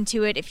back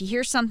into it, if you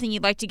hear something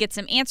you'd like to get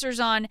some answers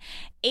on,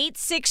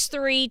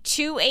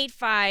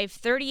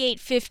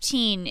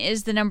 863-285-3815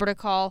 is the number to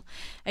call.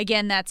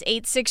 Again, that's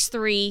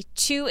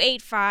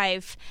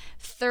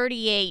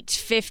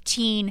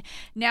 863-285-3815.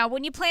 Now,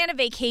 when you plan a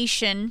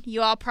vacation,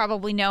 you all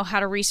probably know how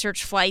to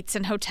research flights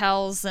and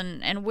hotels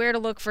and where to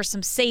look for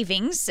some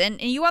savings, and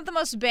you want the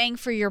most bang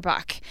for your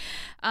buck.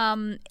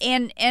 And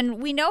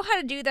we know how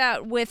to do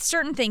that with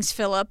certain things,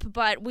 Philip,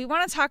 but we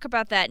want to talk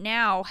about that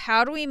now.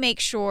 How do we make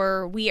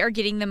sure we are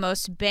getting the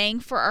most bang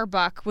for our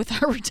buck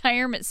with our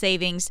retirement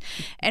savings,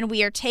 and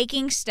we are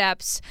taking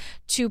steps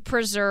to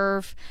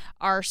preserve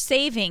our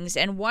savings?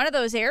 And one of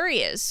those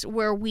areas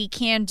where we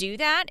can do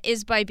that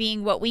is by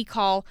being what we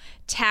call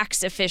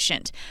tax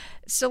efficient.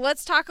 So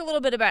let's talk a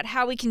little bit about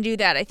how we can do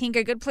that. I think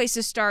a good place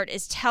to start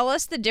is tell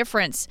us the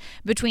difference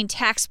between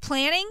tax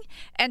planning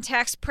and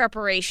tax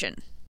preparation.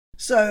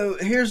 So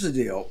here's the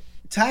deal.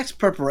 Tax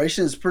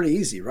preparation is pretty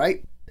easy,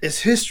 right? it's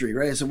history,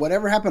 right? So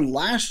whatever happened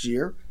last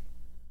year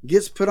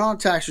gets put on a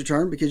tax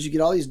return because you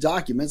get all these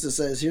documents that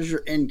says, here's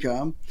your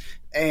income,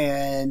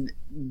 and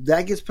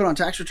that gets put on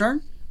tax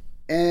return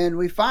and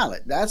we file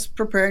it. That's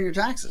preparing your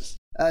taxes.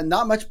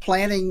 Not much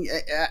planning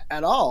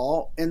at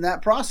all in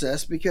that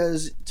process,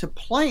 because to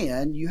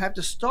plan, you have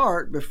to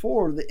start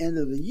before the end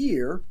of the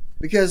year,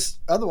 because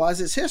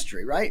otherwise it's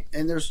history, right?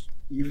 And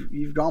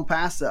you've gone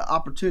past the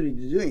opportunity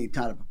to do any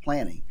kind of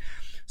planning.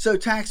 So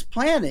tax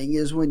planning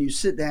is when you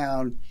sit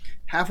down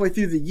halfway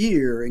through the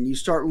year and you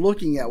start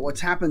looking at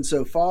what's happened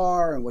so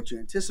far and what you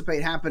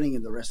anticipate happening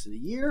in the rest of the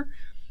year.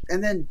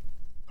 And then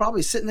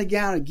probably sitting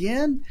down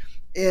again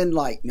in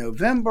like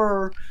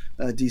November,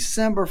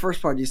 December,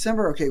 first part of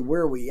December. Okay,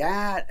 where are we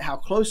at? How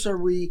close are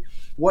we?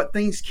 What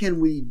things can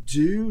we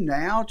do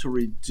now to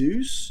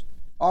reduce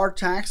our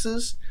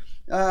taxes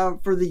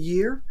for the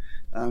year?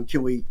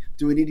 Do we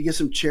need to get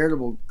some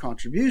charitable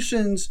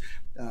contributions?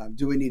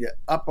 Do we need to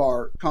up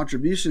our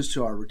contributions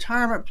to our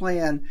retirement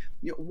plan?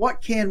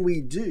 What can we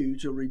do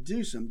to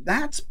reduce them?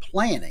 That's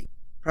planning.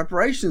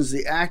 Preparation is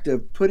the act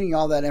of putting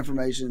all that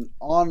information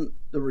on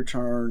the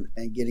return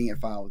and getting it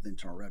filed with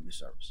Internal Revenue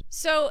Service.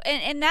 So,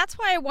 and that's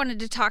why I wanted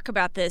to talk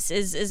about this,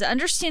 is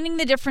understanding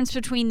the difference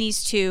between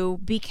these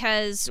two,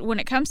 because when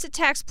it comes to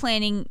tax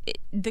planning,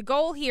 the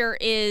goal here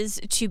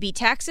is to be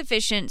tax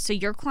efficient so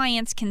your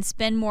clients can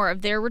spend more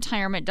of their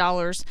retirement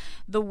dollars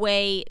the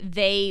way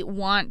they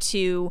want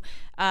to,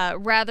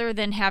 rather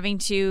than having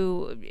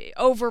to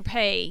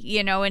overpay,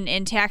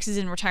 in taxes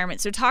in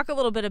retirement. So talk a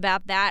little bit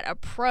about that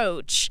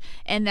approach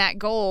and that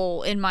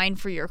goal in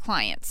mind for your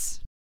clients.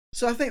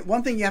 So I think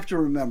one thing you have to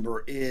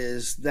remember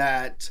is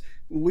that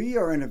we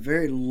are in a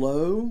very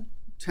low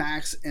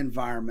tax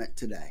environment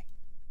today.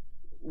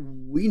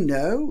 We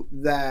know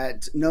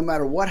that no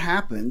matter what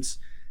happens,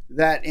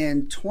 that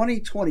in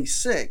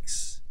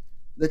 2026,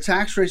 the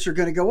tax rates are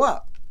going to go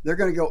up. They're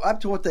going to go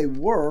up to what they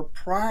were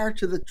prior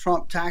to the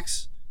Trump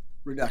tax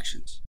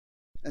reductions.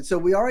 And so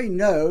we already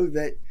know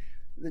that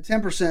the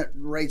 10%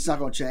 rate's not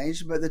going to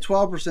change, but the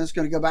 12% is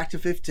going to go back to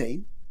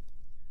 15.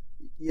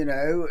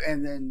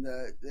 And then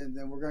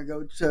we're going to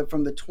go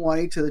from the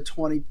 20 to the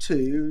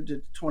 22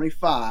 to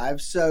 25.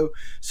 So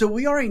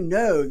we already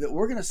know that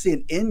we're going to see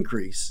an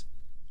increase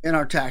in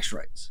our tax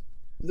rates.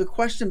 The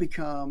question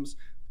becomes,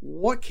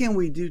 what can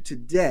we do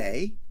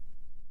today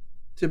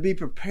to be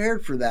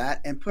prepared for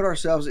that and put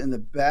ourselves in the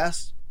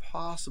best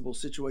possible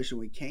situation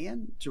we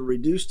can to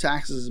reduce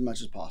taxes as much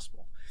as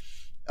possible?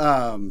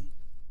 And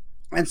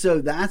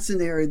so that's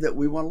an area that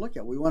we want to look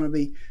at. We want to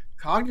be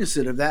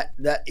cognizant of that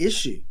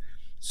issue.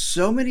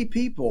 So many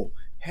people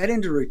head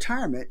into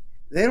retirement,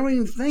 they don't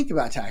even think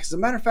about taxes. As a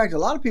matter of fact, a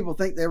lot of people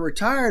think they're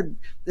retired,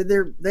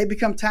 that they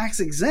become tax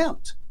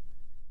exempt.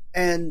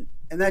 And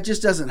that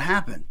just doesn't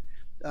happen.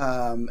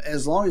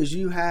 As long as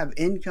you have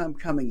income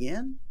coming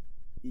in,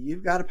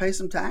 you've got to pay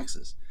some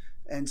taxes.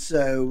 And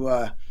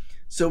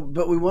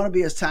but we want to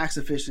be as tax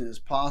efficient as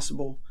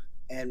possible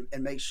and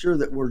make sure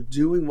that we're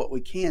doing what we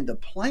can to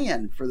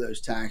plan for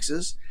those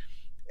taxes.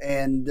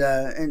 And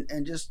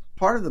just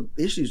part of the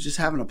issue is just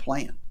having a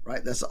plan,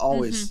 right? That's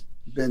always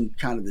been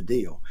kind of the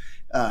deal.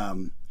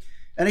 And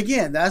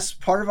again, that's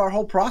part of our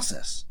whole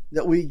process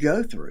that we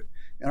go through.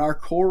 And our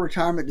core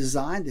retirement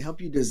design, to help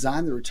you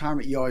design the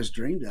retirement you always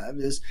dreamed of,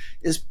 is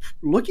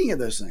looking at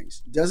those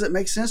things. Does it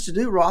make sense to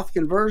do Roth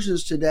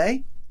conversions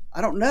today?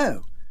 I don't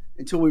know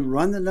until we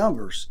run the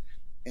numbers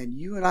and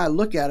you and I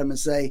look at them and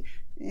say,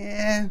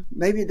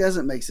 maybe it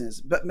doesn't make sense,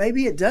 but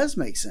maybe it does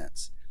make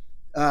sense.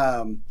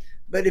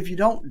 But if you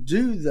don't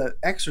do the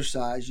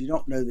exercise, you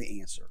don't know the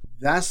answer.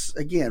 That's,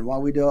 again, why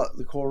we do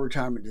the core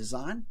retirement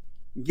design.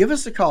 Give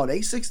us a call at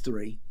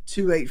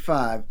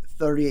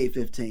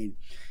 863-285-3815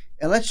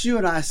 and let's you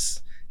and I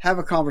have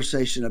a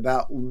conversation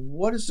about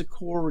what does the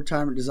core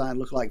retirement design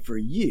look like for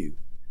you?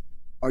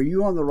 Are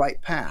you on the right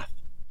path,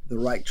 the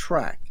right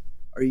track?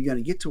 Are you going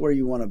to get to where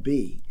you want to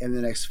be in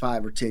the next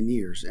 5 or 10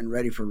 years and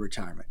ready for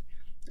retirement?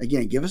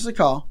 Again, give us a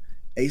call,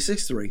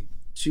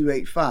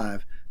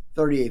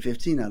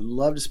 863-285-3815. I'd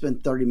love to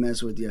spend 30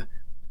 minutes with you.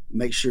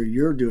 Make sure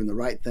you're doing the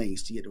right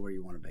things to get to where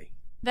you want to be.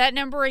 That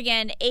number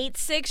again,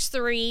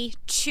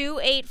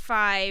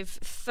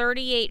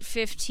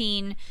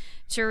 863-285-3815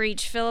 to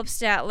reach Philip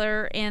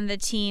Statler and the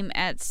team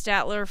at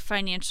Statler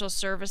Financial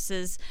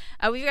Services.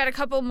 We've got a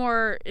couple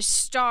more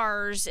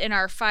stars in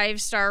our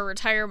 5-star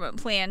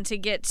retirement plan to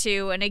get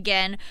to. And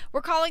again,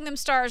 we're calling them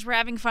stars. We're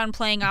having fun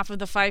playing off of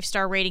the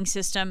 5-star rating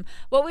system.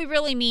 What we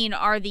really mean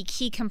are the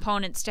key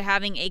components to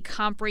having a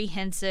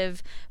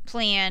comprehensive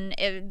plan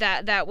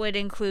that would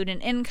include an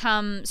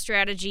income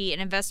strategy, an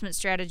investment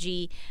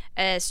strategy,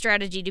 a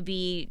strategy to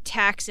be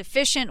tax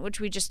efficient, which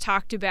we just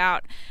talked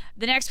about.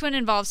 The next one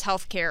involves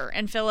healthcare.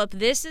 And Philip,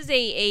 this is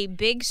a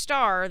big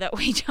star that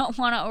we don't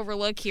want to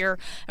overlook here.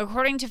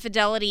 According to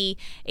Fidelity,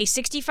 a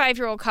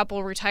 65-year-old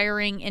couple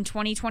retiring in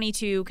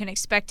 2022 can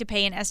expect to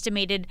pay an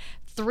estimated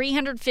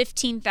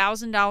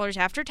 $315,000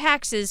 after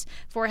taxes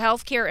for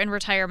healthcare and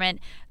retirement.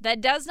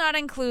 That does not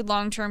include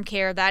long-term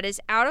care. That is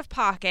out of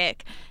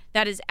pocket.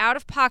 that is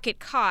out-of-pocket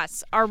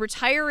costs. Are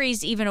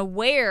retirees even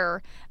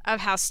aware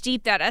of how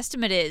steep that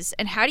estimate is,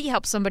 and how do you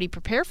help somebody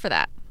prepare for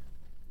that?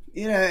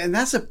 And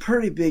that's a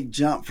pretty big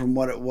jump from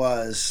what it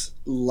was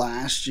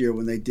last year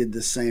when they did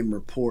the same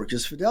report,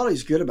 because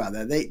Fidelity's good about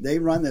that. They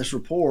run this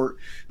report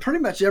pretty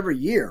much every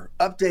year,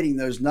 updating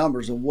those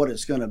numbers of what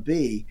it's going to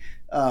be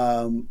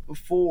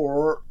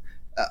for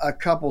a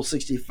couple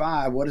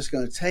 65, what it's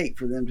going to take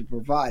for them to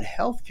provide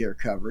health care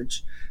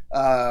coverage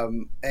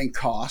and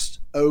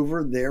cost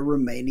over their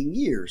remaining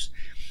years.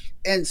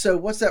 And so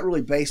what's that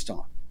really based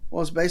on?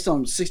 Well, it's based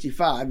on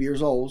 65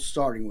 years old,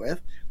 starting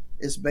with.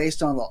 It's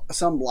based on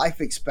some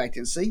life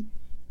expectancy.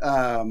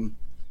 And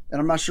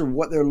I'm not sure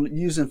what they're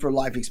using for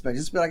life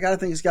expectancy, but I got to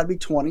think it's got to be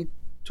 20,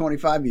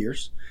 25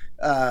 years.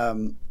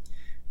 And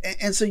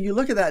so you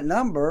look at that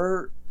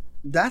number,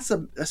 that's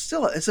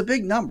it's a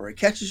big number. It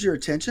catches your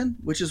attention,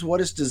 which is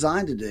what it's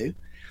designed to do.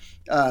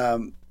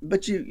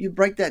 But you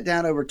break that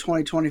down over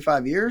 20,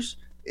 25 years,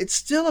 it's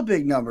still a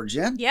big number,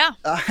 Jen. Yeah,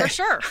 for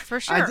sure.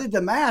 I did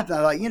the math. And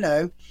I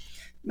thought,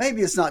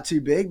 maybe it's not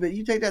too big, but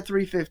you take that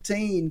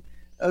 315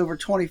 over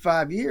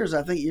 25 years,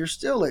 I think you're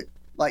still at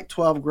like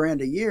 12 grand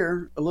a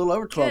year, a little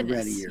over 12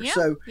 grand a year. Yeah,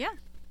 so yeah.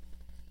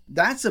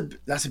 That's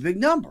a big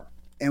number,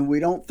 and we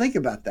don't think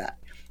about that.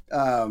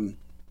 And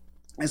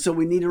so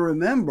we need to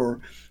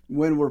remember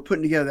when we're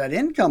putting together that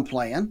income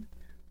plan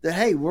that,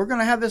 hey, we're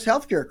going to have this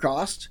healthcare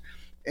cost,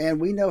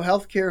 and we know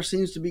healthcare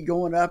seems to be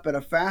going up at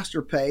a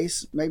faster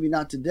pace, maybe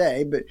not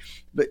today,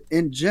 but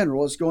in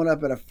general, it's going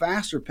up at a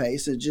faster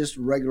pace than just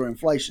regular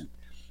inflation.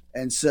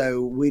 And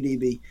so we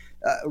need to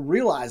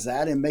realize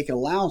that and make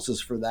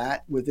allowances for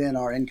that within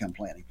our income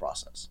planning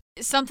process.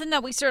 Something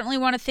that we certainly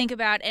want to think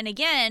about. And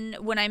again,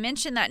 when I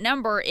mention that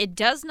number, it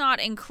does not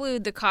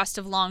include the cost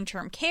of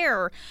long-term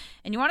care.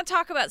 And you want to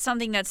talk about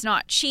something that's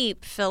not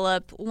cheap,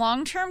 Philip.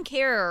 Long-term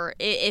care,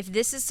 if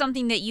this is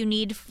something that you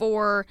need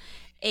for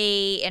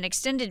an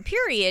extended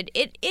period,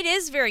 it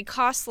is very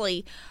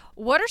costly.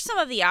 What are some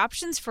of the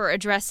options for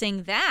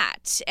addressing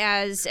that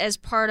as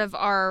part of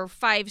our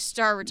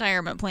 5-star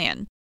retirement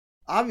plan?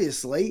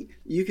 Obviously,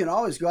 you can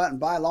always go out and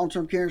buy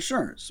long-term care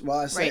insurance. Well,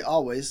 I say right.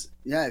 Always,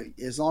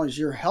 as long as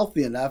you're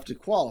healthy enough to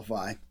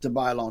qualify to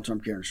buy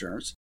long-term care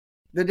insurance.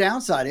 The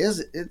downside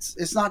is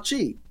it's not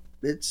cheap.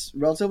 It's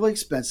relatively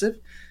expensive,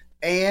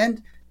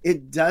 and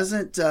it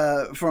doesn't.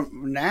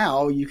 From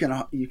now, you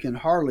can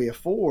hardly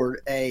afford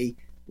a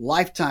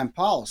lifetime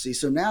policy.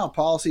 So now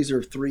policies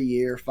are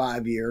 3-year,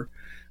 5-year,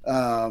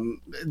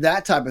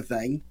 that type of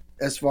thing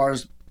as far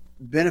as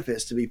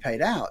benefits to be paid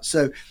out.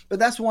 So, but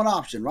that's one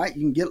option, right?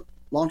 You can get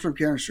long-term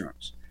care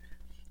insurance.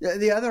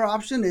 The other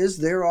option is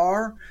there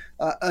are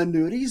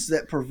annuities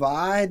that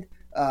provide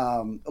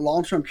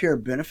long-term care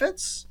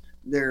benefits.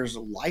 There's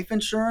life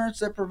insurance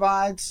that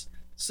provides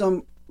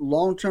some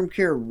long-term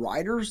care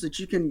riders that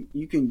you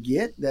can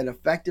get that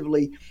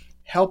effectively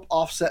help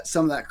offset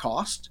some of that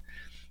cost.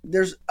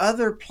 There's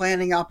other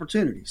planning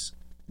opportunities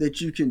that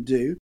you can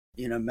do,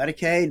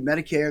 Medicaid,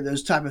 Medicare,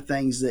 those type of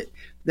things that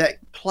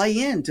play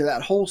into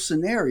that whole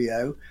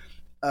scenario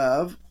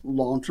of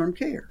long-term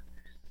care.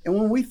 And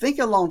when we think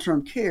of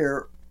long-term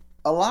care,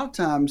 a lot of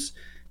times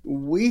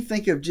we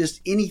think of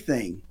just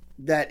anything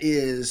that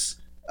is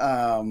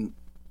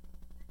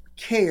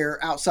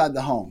care outside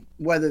the home,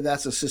 whether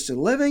that's assisted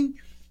living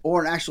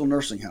or an actual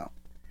nursing home.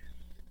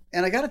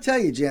 And I got to tell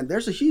you, Jen,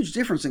 there's a huge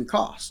difference in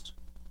cost,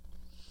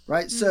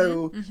 right? Mm-hmm.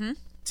 So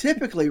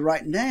typically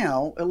right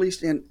now, at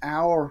least in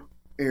our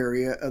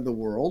area of the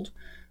world,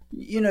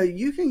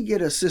 you can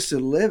get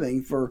assisted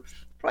living for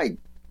probably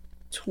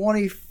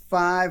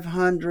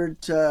 $2,500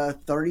 to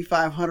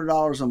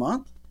 $3,500 a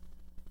month,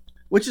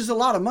 which is a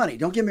lot of money.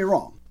 Don't get me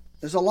wrong.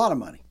 There's a lot of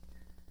money,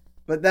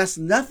 but that's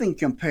nothing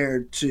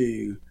compared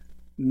to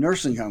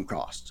nursing home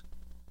cost.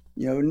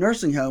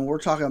 Nursing home, we're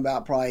talking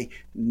about probably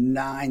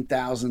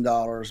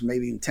 $9,000,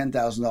 maybe even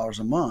 $10,000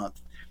 a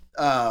month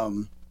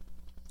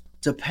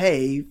to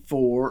pay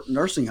for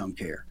nursing home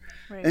care.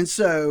 Right. And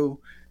so,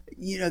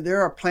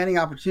 there are planning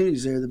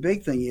opportunities there. The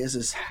big thing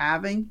is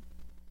having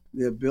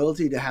the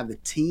ability to have the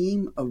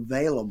team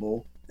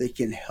available that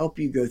can help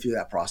you go through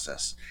that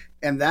process.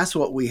 And that's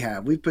what we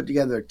have. We put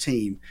together a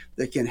team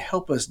that can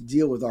help us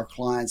deal with our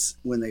clients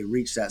when they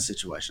reach that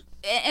situation.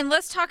 And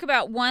let's talk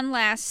about one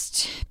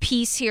last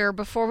piece here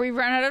before we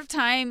run out of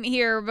time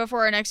here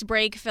before our next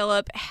break,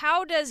 Philip.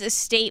 How does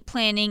estate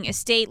planning,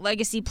 estate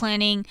legacy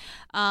planning,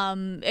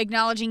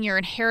 acknowledging your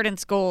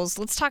inheritance goals,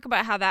 let's talk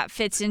about how that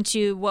fits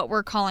into what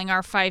we're calling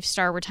our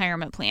 5-star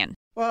retirement plan.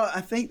 Well,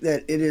 I think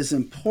that it is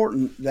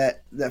important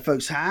that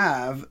folks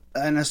have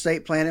an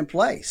estate plan in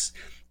place.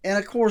 And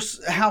of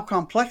course, how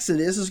complex it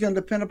is going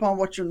to depend upon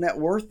what your net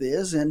worth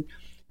is and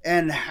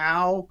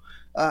how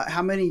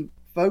many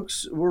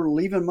folks we're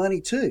leaving money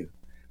to.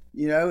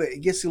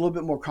 It gets a little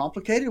bit more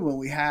complicated when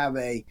we have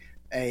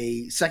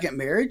a second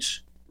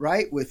marriage,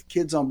 right? With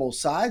kids on both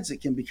sides, it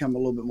can become a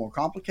little bit more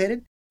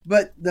complicated.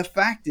 But the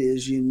fact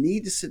is, you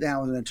need to sit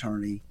down with an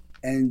attorney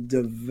and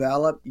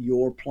develop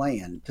your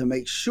plan to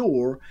make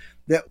sure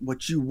that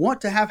what you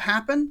want to have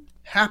happen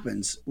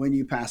happens when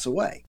you pass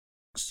away.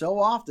 So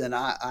often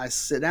I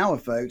sit down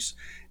with folks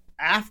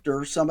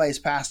after somebody's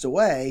passed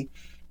away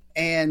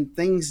and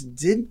things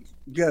didn't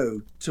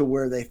go to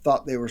where they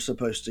thought they were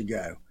supposed to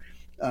go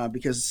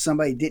because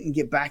somebody didn't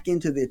get back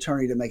into the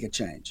attorney to make a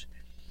change.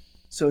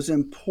 So it's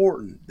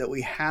important that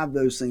we have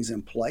those things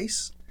in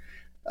place.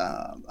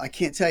 I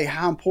can't tell you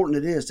how important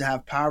it is to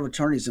have power of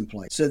attorneys in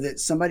place so that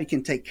somebody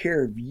can take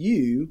care of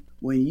you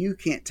when you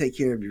can't take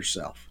care of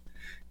yourself.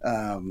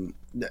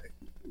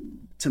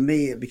 To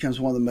me, it becomes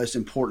one of the most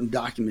important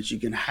documents you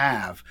can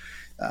have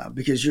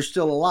because you're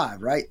still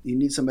alive, right? You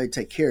need somebody to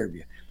take care of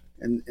you.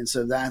 And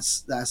so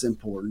that's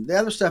important. The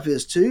other stuff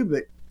is too,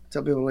 but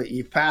tell people that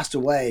you've passed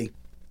away,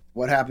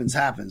 what happens,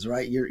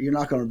 right? You're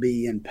not going to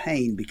be in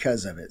pain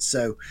because of it.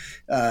 So,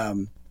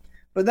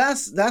 but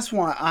that's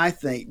why I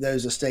think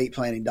those estate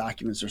planning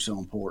documents are so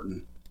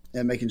important,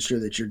 and making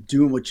sure that you're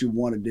doing what you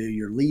want to do,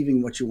 you're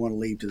leaving what you want to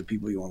leave to the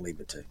people you want to leave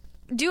it to.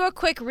 Do a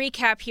quick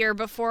recap here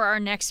before our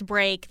next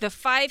break. The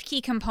 5 key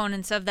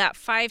components of that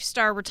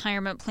 5-star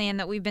retirement plan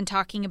that we've been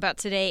talking about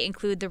today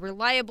include the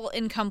reliable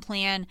income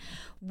plan,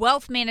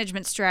 wealth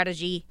management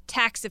strategy,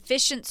 tax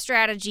efficient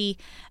strategy,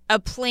 a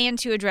plan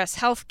to address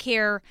health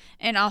care,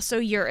 and also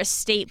your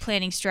estate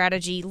planning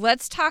strategy.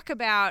 Let's talk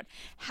about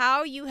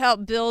how you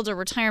help build a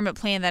retirement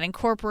plan that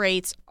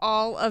incorporates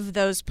all of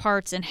those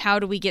parts, and how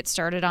do we get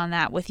started on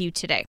that with you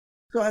today?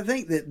 So I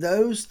think that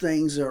those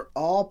things are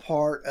all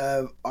part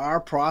of our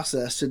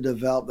process to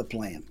develop the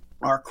plan.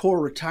 Our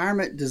core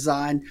retirement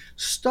design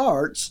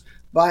starts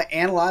by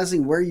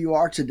analyzing where you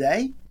are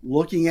today,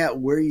 looking at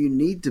where you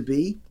need to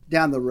be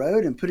down the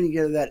road, and putting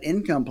together that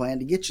income plan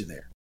to get you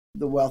there.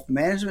 The wealth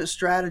management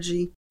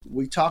strategy,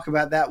 we talk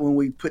about that when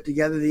we put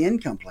together the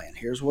income plan.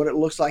 Here's what it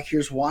looks like.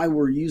 Here's why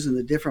we're using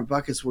the different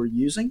buckets we're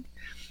using.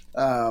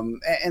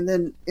 And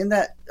then in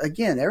that,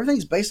 again,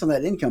 everything's based on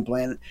that income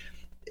plan,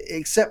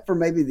 except for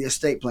maybe the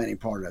estate planning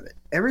part of it.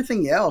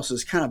 Everything else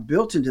is kind of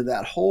built into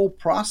that whole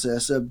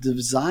process of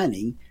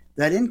designing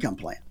that income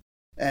plan.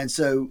 And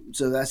so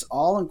that's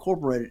all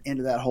incorporated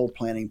into that whole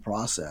planning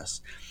process.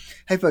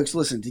 Hey folks,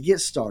 listen, to get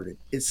started,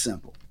 it's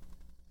simple.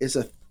 It's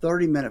a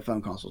 30-minute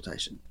phone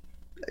consultation.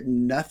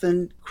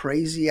 Nothing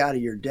crazy out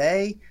of your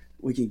day.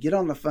 We can get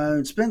on the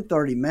phone, spend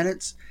 30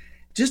 minutes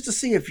just to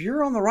see if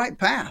you're on the right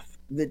path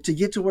to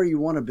get to where you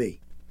want to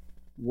be.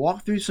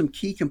 Walk through some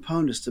key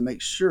components to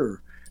make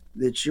sure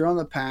that you're on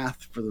the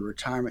path for the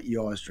retirement you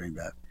always dreamed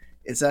of.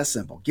 It's that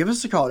simple. Give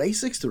us a call at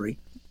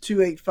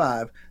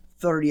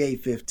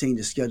 863-285-3815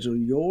 to schedule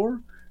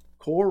your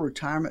core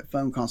retirement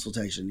phone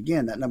consultation.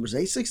 Again, that number is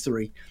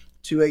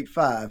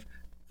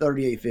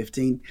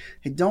 863-285-3815.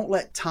 Hey, don't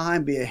let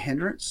time be a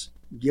hindrance.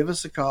 Give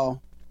us a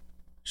call.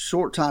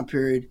 Short time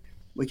period.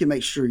 We can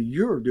make sure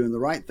you're doing the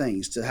right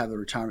things to have the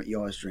retirement you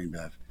always dreamed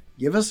of.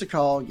 Give us a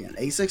call again,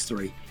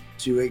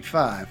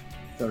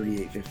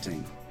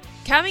 863-285-3815.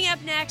 Coming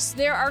up next,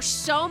 there are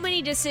so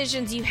many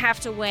decisions you have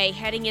to weigh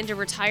heading into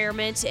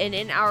retirement, and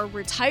in our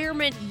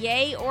retirement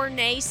yay or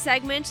nay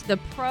segment, the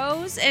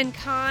pros and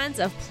cons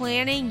of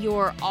planning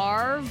your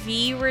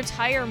RV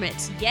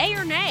retirement. Yay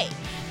or nay?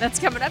 That's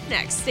coming up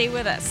next. Stay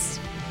with us.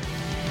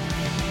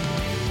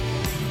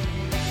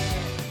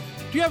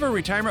 Do you have a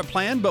retirement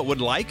plan but would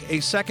like a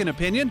second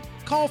opinion?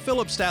 Call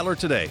Philip Statler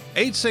today,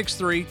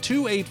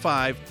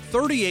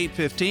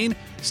 863-285-3815.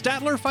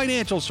 Statler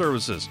Financial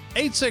Services,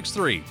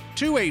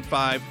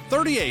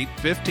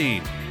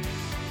 863-285-3815.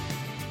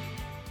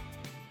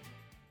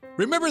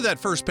 Remember that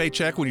first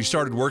paycheck when you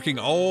started working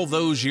all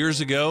those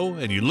years ago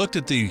and you looked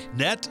at the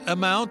net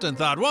amount and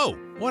thought, whoa,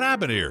 what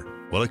happened here?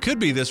 Well, it could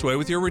be this way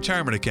with your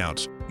retirement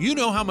accounts. You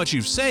know how much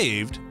you've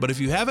saved, but if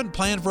you haven't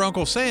planned for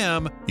Uncle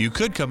Sam, you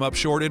could come up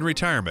short in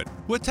retirement.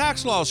 With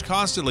tax laws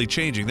constantly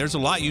changing, there's a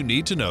lot you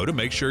need to know to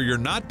make sure you're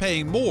not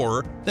paying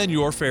more than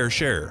your fair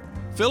share.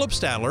 Philip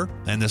Statler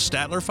and the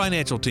Statler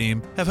Financial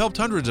Team have helped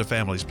hundreds of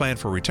families plan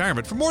for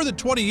retirement for more than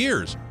 20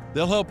 years.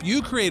 They'll help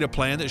you create a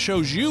plan that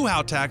shows you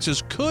how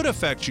taxes could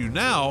affect you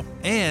now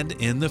and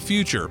in the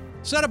future.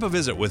 Set up a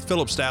visit with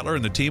Philip Statler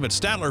and the team at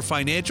Statler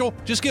Financial.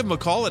 Just give them a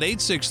call at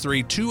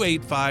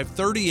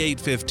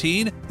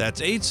 863-285-3815.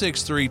 That's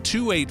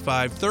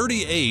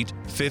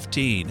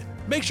 863-285-3815.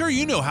 Make sure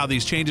you know how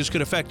these changes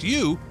could affect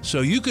you so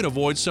you can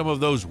avoid some of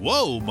those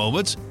whoa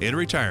moments in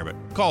retirement.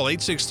 Call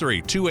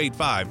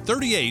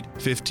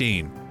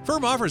 863-285-3815.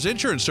 Firm offers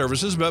insurance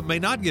services but may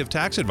not give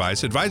tax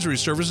advice. Advisory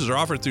services are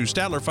offered through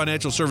Statler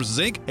Financial Services,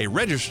 Inc., a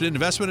registered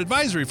investment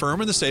advisory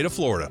firm in the state of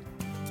Florida.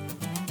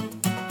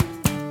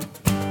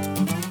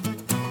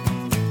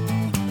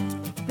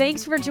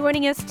 Thanks for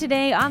joining us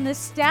today on the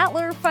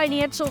Statler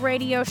Financial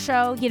Radio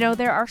Show. You know,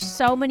 there are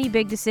so many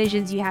big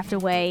decisions you have to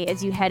weigh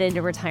as you head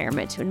into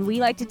retirement. And we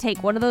like to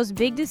take one of those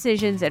big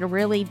decisions and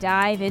really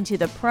dive into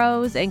the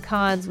pros and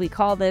cons. We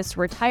call this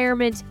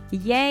retirement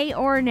yay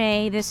or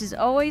nay. This is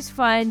always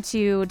fun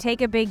to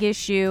take a big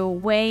issue,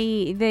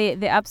 weigh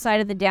the upside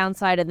and the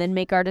downside, and then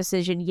make our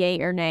decision yay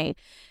or nay.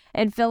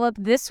 And Philip,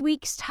 this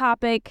week's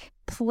topic,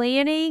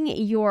 planning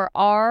your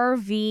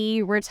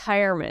RV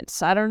retirement.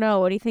 I don't know.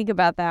 What do you think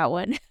about that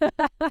one?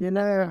 You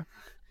know,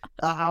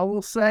 I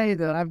will say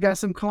that I've got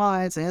some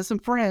clients and some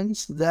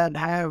friends that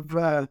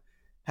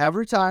have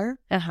retired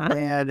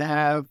and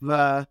have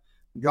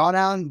gone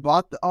out and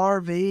bought the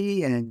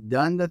RV and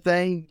done the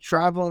thing,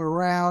 traveling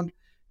around.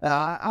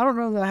 I don't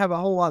know that I have a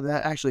whole lot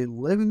that actually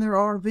live in their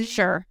RV.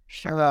 Sure.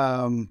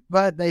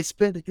 But they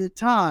spend a good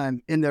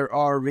time in their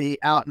RV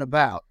out and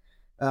about.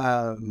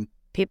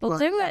 People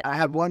do it. I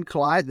had one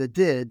client that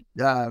did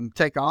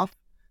take off,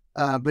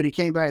 but he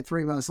came back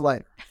 3 months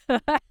later.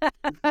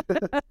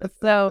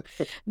 So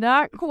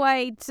not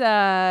quite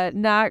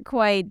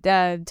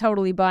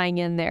totally buying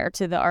in there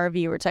to the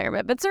RV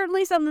retirement, but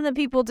certainly something that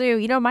people do.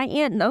 You know, my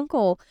aunt and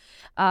uncle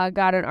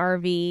got an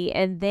RV,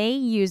 and they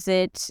use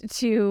it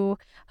to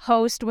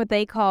host what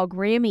they call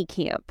Grammy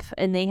Camp,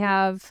 and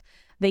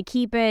they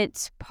keep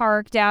it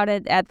parked out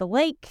at the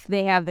lake.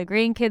 They have the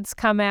grandkids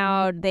come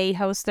out. They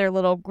host their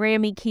little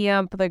Grammy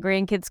camp. The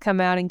grandkids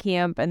come out and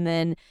camp, and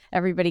then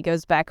everybody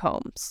goes back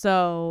home.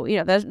 So, you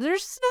know, there's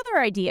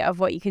another idea of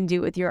what you can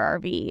do with your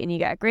RV. And you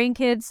got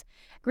grandkids,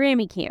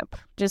 Grammy camp.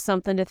 Just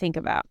something to think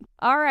about.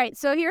 All right,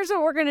 so here's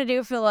what we're going to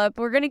do, Philip.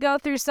 We're going to go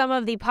through some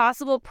of the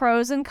possible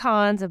pros and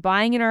cons of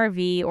buying an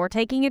RV or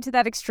taking it to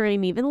that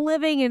extreme, even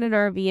living in an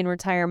RV in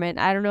retirement.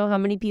 I don't know how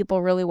many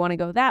people really want to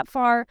go that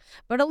far,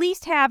 but at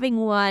least having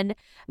one,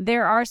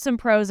 there are some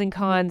pros and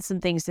cons, some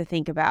things to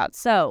think about.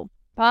 So,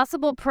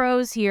 possible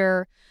pros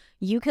here.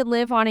 You could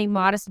live on a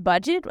modest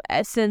budget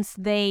since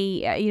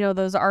those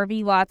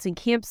RV lots and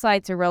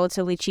campsites are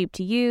relatively cheap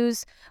to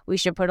use. We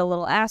should put a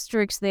little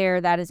asterisk there.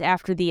 That is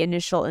after the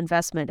initial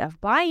investment of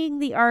buying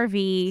the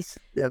RV.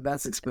 Yeah,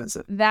 that's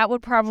expensive. That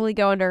would probably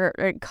go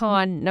under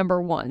con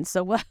number one.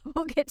 So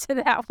we'll get to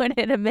that one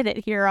in a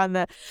minute here on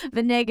the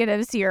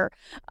negatives here.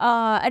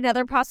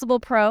 Another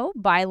possible pro,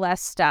 buy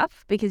less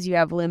stuff because you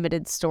have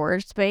limited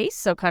storage space.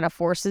 So kind of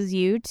forces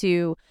you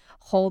to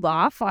hold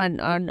off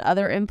on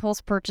other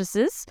impulse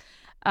purchases.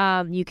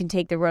 You can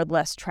take the road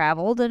less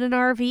traveled in an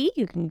RV.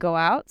 You can go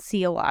out,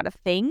 see a lot of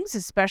things,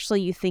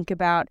 especially you think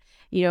about,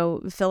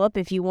 Philip,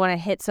 if you want to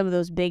hit some of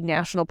those big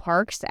national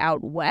parks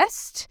out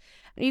west,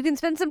 you can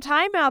spend some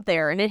time out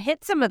there and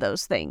hit some of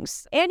those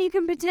things. And you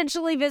can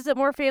potentially visit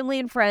more family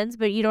and friends,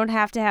 but you don't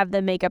have to have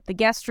them make up the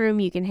guest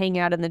room. You can hang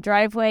out in the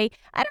driveway.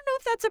 I don't know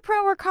if that's a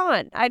pro or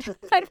con. I don't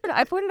know.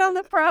 I put it on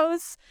the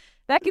pros.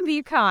 That can be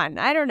a con.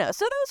 I don't know.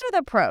 So those are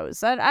the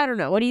pros. I don't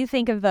know. What do you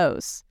think of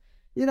those?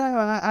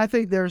 I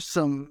think there's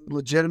some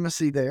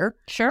legitimacy there.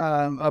 Sure.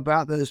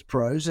 About those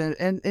pros.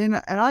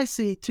 And I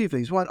see two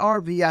things. One,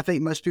 RV, I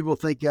think most people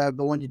think of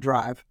the one you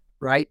drive,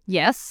 right?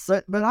 Yes.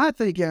 But I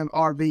think of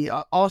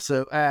RV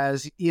also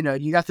as,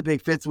 you got the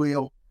big fifth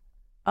wheel.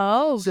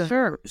 Oh,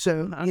 sure.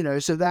 So,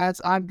 so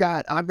that's, I've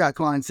got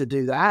clients that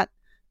do that.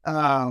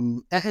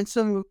 And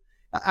so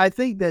I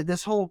think that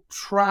this whole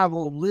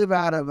travel, live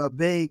out of a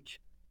big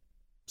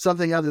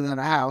something other than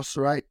a house,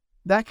 right?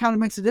 That kind of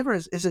makes a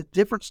difference. It's a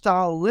different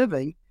style of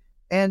living.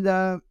 And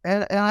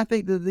I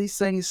think that these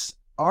things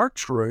are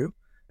true.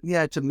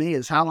 Yeah, to me,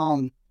 is how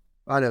long,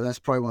 I know that's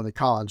probably one of the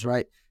cons,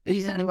 right?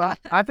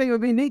 I think it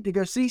would be neat to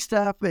go see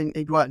stuff and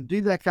go out and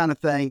do that kind of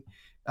thing.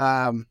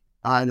 I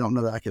don't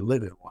know that I could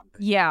live in one.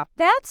 Yeah,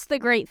 that's the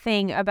great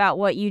thing about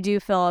what you do,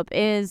 Philip,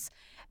 is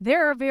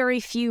there are very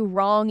few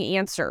wrong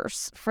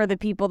answers for the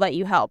people that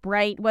you help,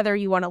 right? Whether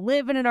you want to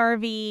live in an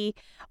RV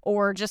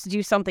or just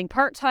do something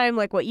part-time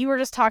like what you were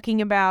just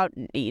talking about,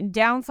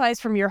 downsize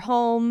from your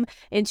home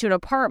into an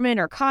apartment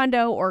or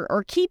condo,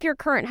 or keep your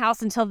current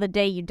house until the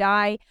day you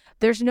die.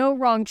 There's no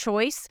wrong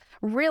choice.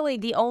 Really,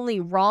 the only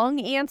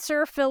wrong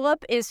answer,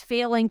 Philip, is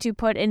failing to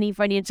put any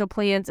financial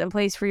plans in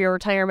place for your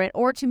retirement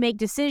or to make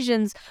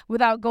decisions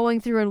without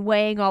going through and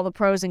weighing all the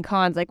pros and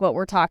cons like what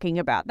we're talking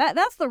about.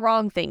 That's the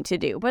wrong thing to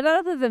do. But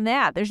other than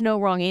that, there's no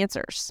wrong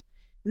answers.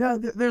 No,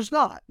 there's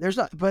not.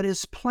 But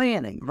it's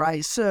planning,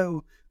 right?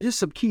 So just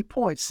some key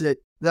points that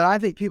I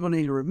think people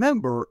need to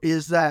remember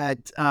is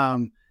that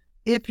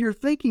if you're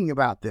thinking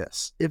about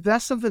this, if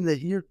that's something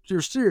that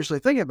you're seriously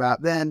thinking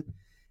about, then,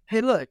 hey,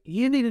 look,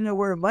 you need to know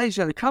where the money's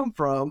going to come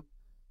from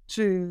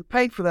to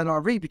pay for that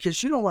RV,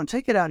 because you don't want to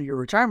take it out of your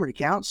retirement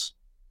accounts.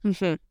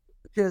 Mm-hmm.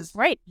 Because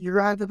right, you're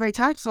going to have to pay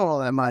tax on all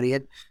that money.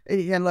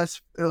 And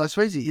let's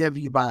face it, if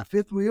you buy a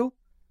fifth wheel,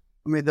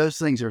 I mean, those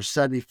things are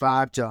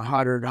 $75,000 to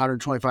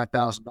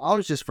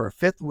 $125,000 just for a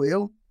fifth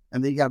wheel.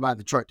 And then you got to buy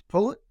the truck to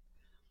pull it.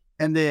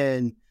 And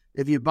then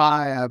if you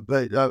buy a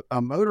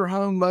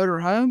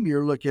motorhome,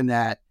 you're looking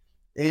at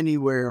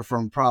anywhere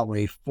from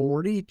probably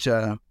 $40,000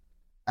 to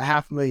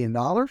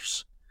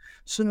 $500,000.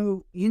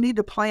 So you need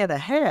to plan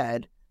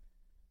ahead.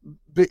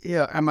 But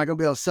am I going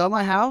to be able to sell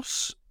my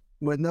house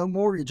with no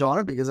mortgage on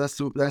it? Because that's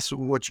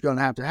what you're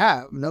going to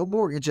have no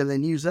mortgage, and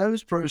then use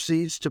those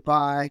proceeds to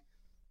buy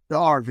the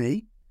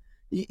RV.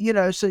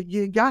 So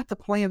you got to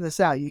plan this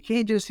out. You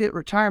can't just hit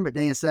retirement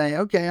day and say,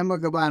 okay, I'm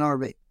going to go buy an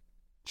RV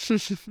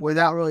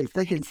without really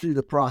thinking through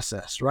the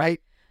process,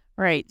 right?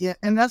 Right. Yeah,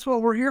 and that's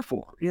what we're here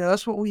for.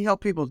 That's what we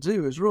help people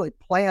do, is really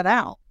plan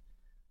out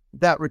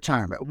that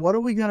retirement. What are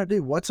we going to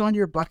do? What's on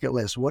your bucket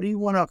list? What do you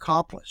want to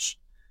accomplish?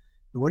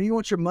 What do you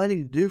want your money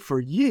to do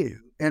for you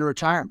in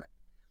retirement?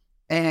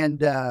 And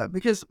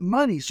because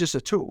money's just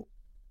a tool,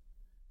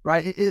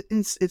 right?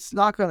 It's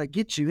not going to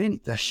get you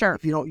anything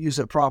if you don't use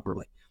it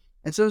properly.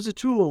 And so it's a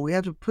tool. We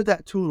have to put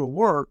that tool to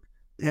work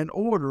in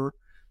order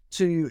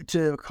to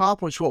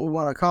accomplish what we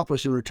want to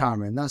accomplish in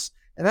retirement. And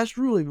that's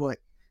really what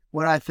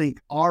I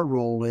think our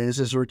role is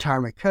as a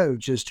retirement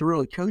coach, is to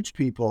really coach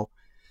people.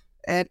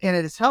 And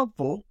it is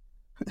helpful,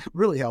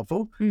 really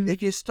helpful,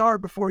 if you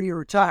start before you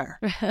retire.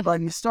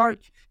 Like if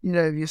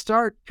you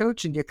start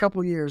coaching a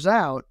couple years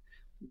out,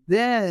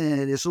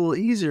 then it's a little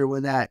easier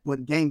when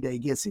game day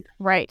gets here.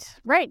 Right.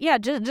 Yeah.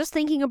 Just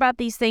thinking about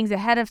these things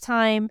ahead of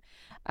time,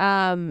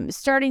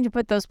 starting to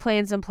put those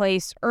plans in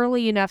place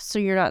early enough so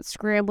you're not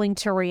scrambling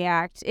to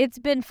react. It's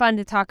been fun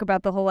to talk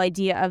about the whole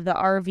idea of the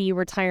RV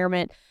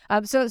retirement.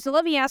 So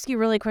let me ask you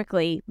really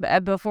quickly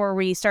before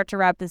we start to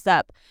wrap this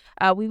up.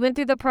 We went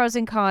through the pros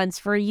and cons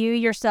for you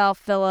yourself,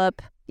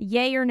 Philip.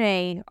 Yay or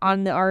nay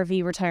on the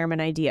RV retirement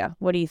idea?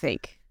 What do you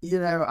think?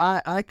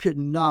 I could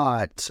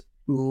not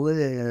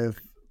live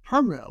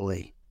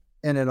permanently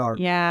in an RV.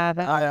 Yeah.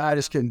 I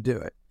just couldn't do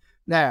it.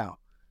 Now,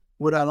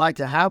 would I like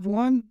to have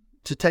one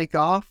to take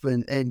off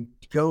and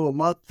go a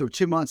month or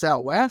 2 months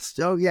out west?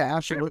 Oh, yeah,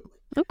 absolutely.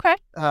 Okay.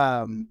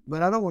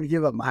 But I don't want to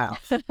give up my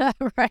house.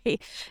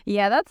 Right.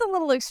 Yeah, that's a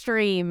little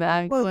extreme.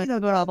 Well, going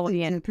all the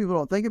way in. People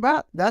don't think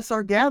about, that's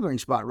our gathering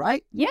spot,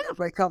 right? Yeah.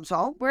 Everybody comes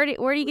home. Where do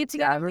you get to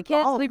gather the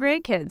kids, the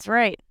grandkids?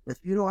 Right. If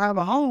you don't have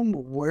a home,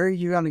 where are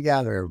you going to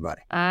gather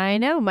everybody? I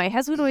know. My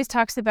husband always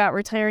talks about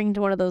retiring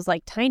to one of those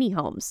like tiny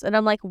homes. And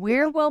I'm like,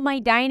 where will my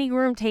dining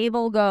room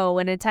table go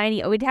in a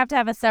tiny, we'd have to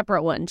have a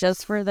separate one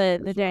just for the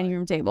dining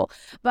room table.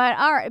 But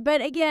all right.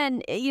 But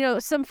again,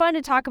 some fun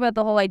to talk about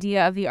the whole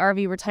idea of the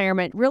RV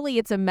retirement. Really,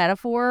 it's a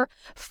metaphor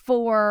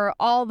for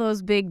all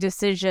those big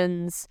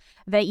decisions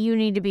that you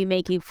need to be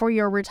making for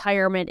your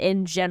retirement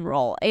in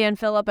general. And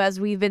Philip, as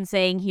we've been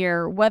saying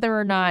here, whether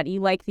or not you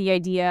like the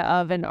idea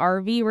of an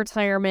RV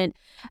retirement,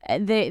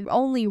 the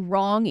only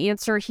wrong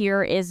answer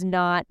here is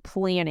not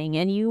planning.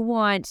 And you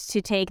want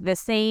to take the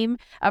same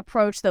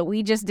approach that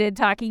we just did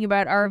talking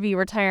about RV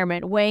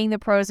retirement, weighing the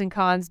pros and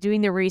cons,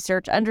 doing the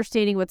research,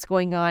 understanding what's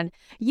going on.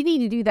 You need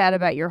to do that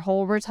about your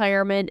whole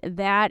retirement.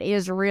 That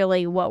is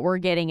really what we're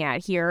getting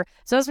at here.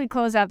 So as we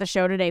close out the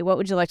show today, what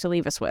would you like to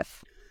leave us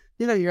with?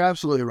 You're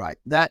absolutely right.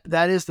 That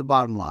is the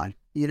bottom line.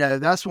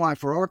 That's why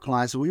for our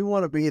clients, we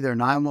want to be their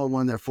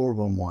 911, their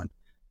 411.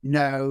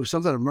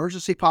 Something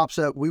emergency pops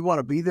up, we want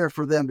to be there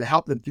for them to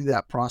help them through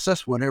that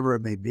process, whatever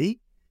it may be,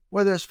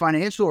 whether it's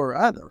financial or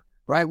other,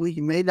 right? We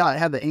may not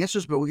have the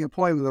answers, but we can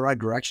point them in the right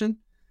direction.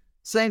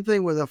 Same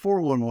thing with a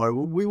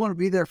 411. We want to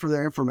be there for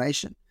their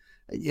information.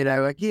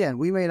 Again,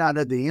 we may not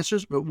have the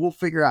answers, but we'll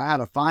figure out how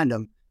to find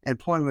them and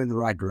point them in the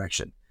right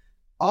direction.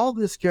 All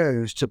this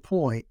goes to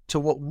point to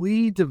what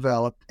we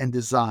developed and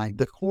designed,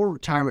 the core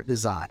retirement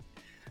design,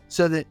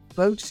 so that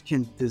folks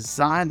can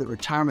design the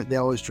retirement they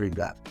always dreamed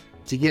of.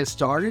 To get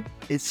started,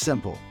 it's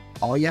simple.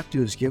 All you have to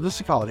do is give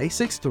us a call at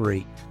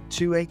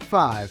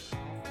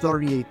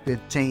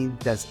 863-285-3815.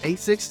 That's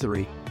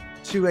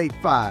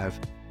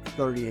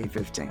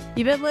 863-285-3815.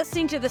 You've been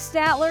listening to the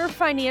Statler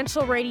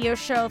Financial Radio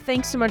Show.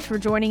 Thanks so much for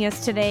joining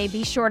us today.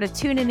 Be sure to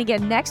tune in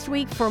again next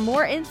week for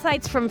more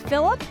insights from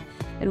Philip,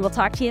 and we'll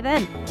talk to you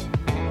then.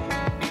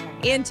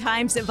 In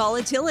times of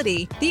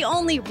volatility, the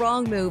only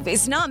wrong move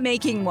is not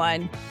making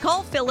one.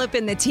 Call Philip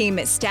and the team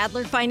at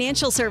Statler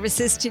Financial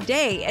Services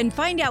today and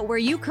find out where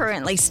you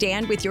currently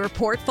stand with your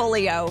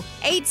portfolio.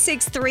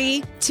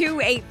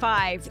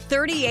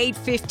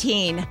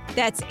 863-285-3815.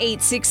 That's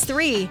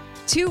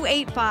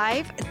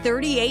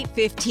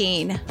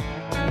 863-285-3815.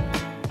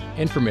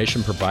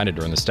 Information provided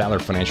during the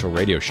Statler Financial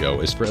Radio Show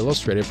is for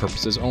illustrative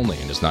purposes only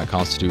and does not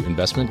constitute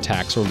investment,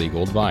 tax, or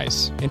legal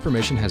advice.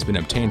 Information has been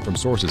obtained from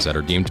sources that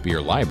are deemed to be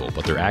reliable,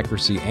 but their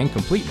accuracy and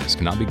completeness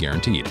cannot be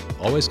guaranteed.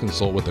 Always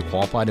consult with a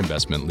qualified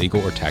investment,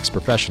 legal, or tax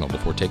professional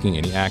before taking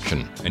any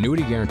action.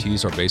 Annuity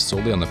guarantees are based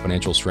solely on the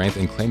financial strength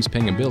and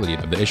claims-paying ability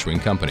of the issuing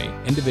company.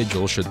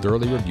 Individuals should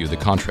thoroughly review the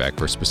contract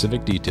for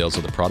specific details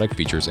of the product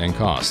features and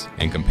costs.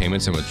 Income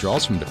payments and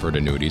withdrawals from deferred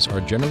annuities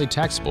are generally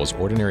taxable as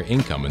ordinary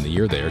income in the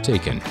year they are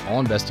taken. All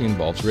investing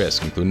involves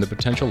risk, including the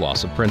potential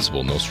loss of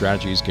principal. No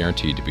strategy is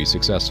guaranteed to be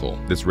successful.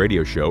 This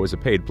radio show is a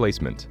paid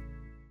placement.